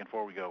 1 second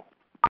before we go.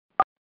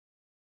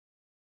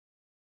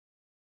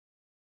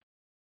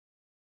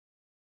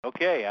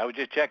 Okay, I was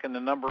just checking the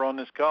number on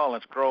this call,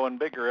 and it's growing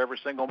bigger every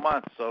single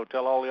month. So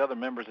tell all the other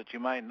members that you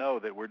might know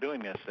that we're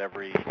doing this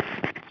every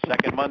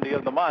second Monday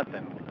of the month,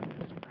 and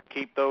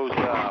keep those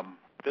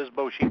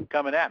FSBO sheets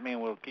coming at me,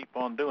 and we'll keep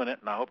on doing it.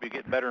 And I hope you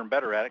get better and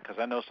better at it, because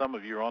I know some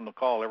of you are on the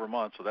call every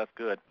month, so that's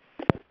good.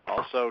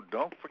 Also,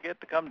 don't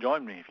forget to come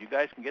join me. If you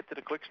guys can get to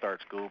the Quick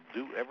Start School,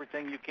 do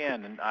everything you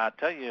can. And I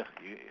tell you,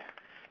 the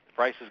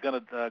price is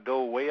going to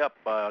go way up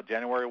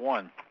January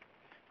 1.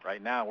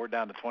 Right now, we're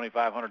down to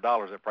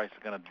 $2,500. That price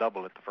is going to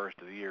double at the first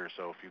of the year.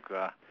 So if you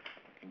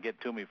can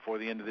get to me before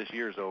the end of this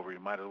year's over,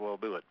 you might as well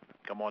do it.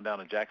 Come on down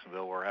to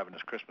Jacksonville. We're having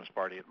this Christmas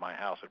party at my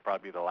house. It'll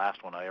probably be the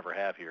last one I ever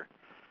have here,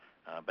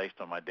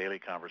 based on my daily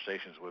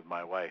conversations with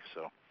my wife.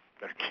 So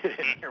better get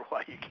in here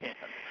while you can.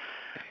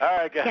 All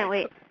right, guys. Can't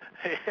wait.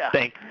 Yeah.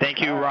 Thank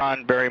you,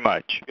 Ron, very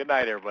much. Good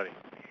night, everybody.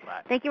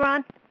 Bye. Thank you,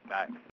 Ron. Bye.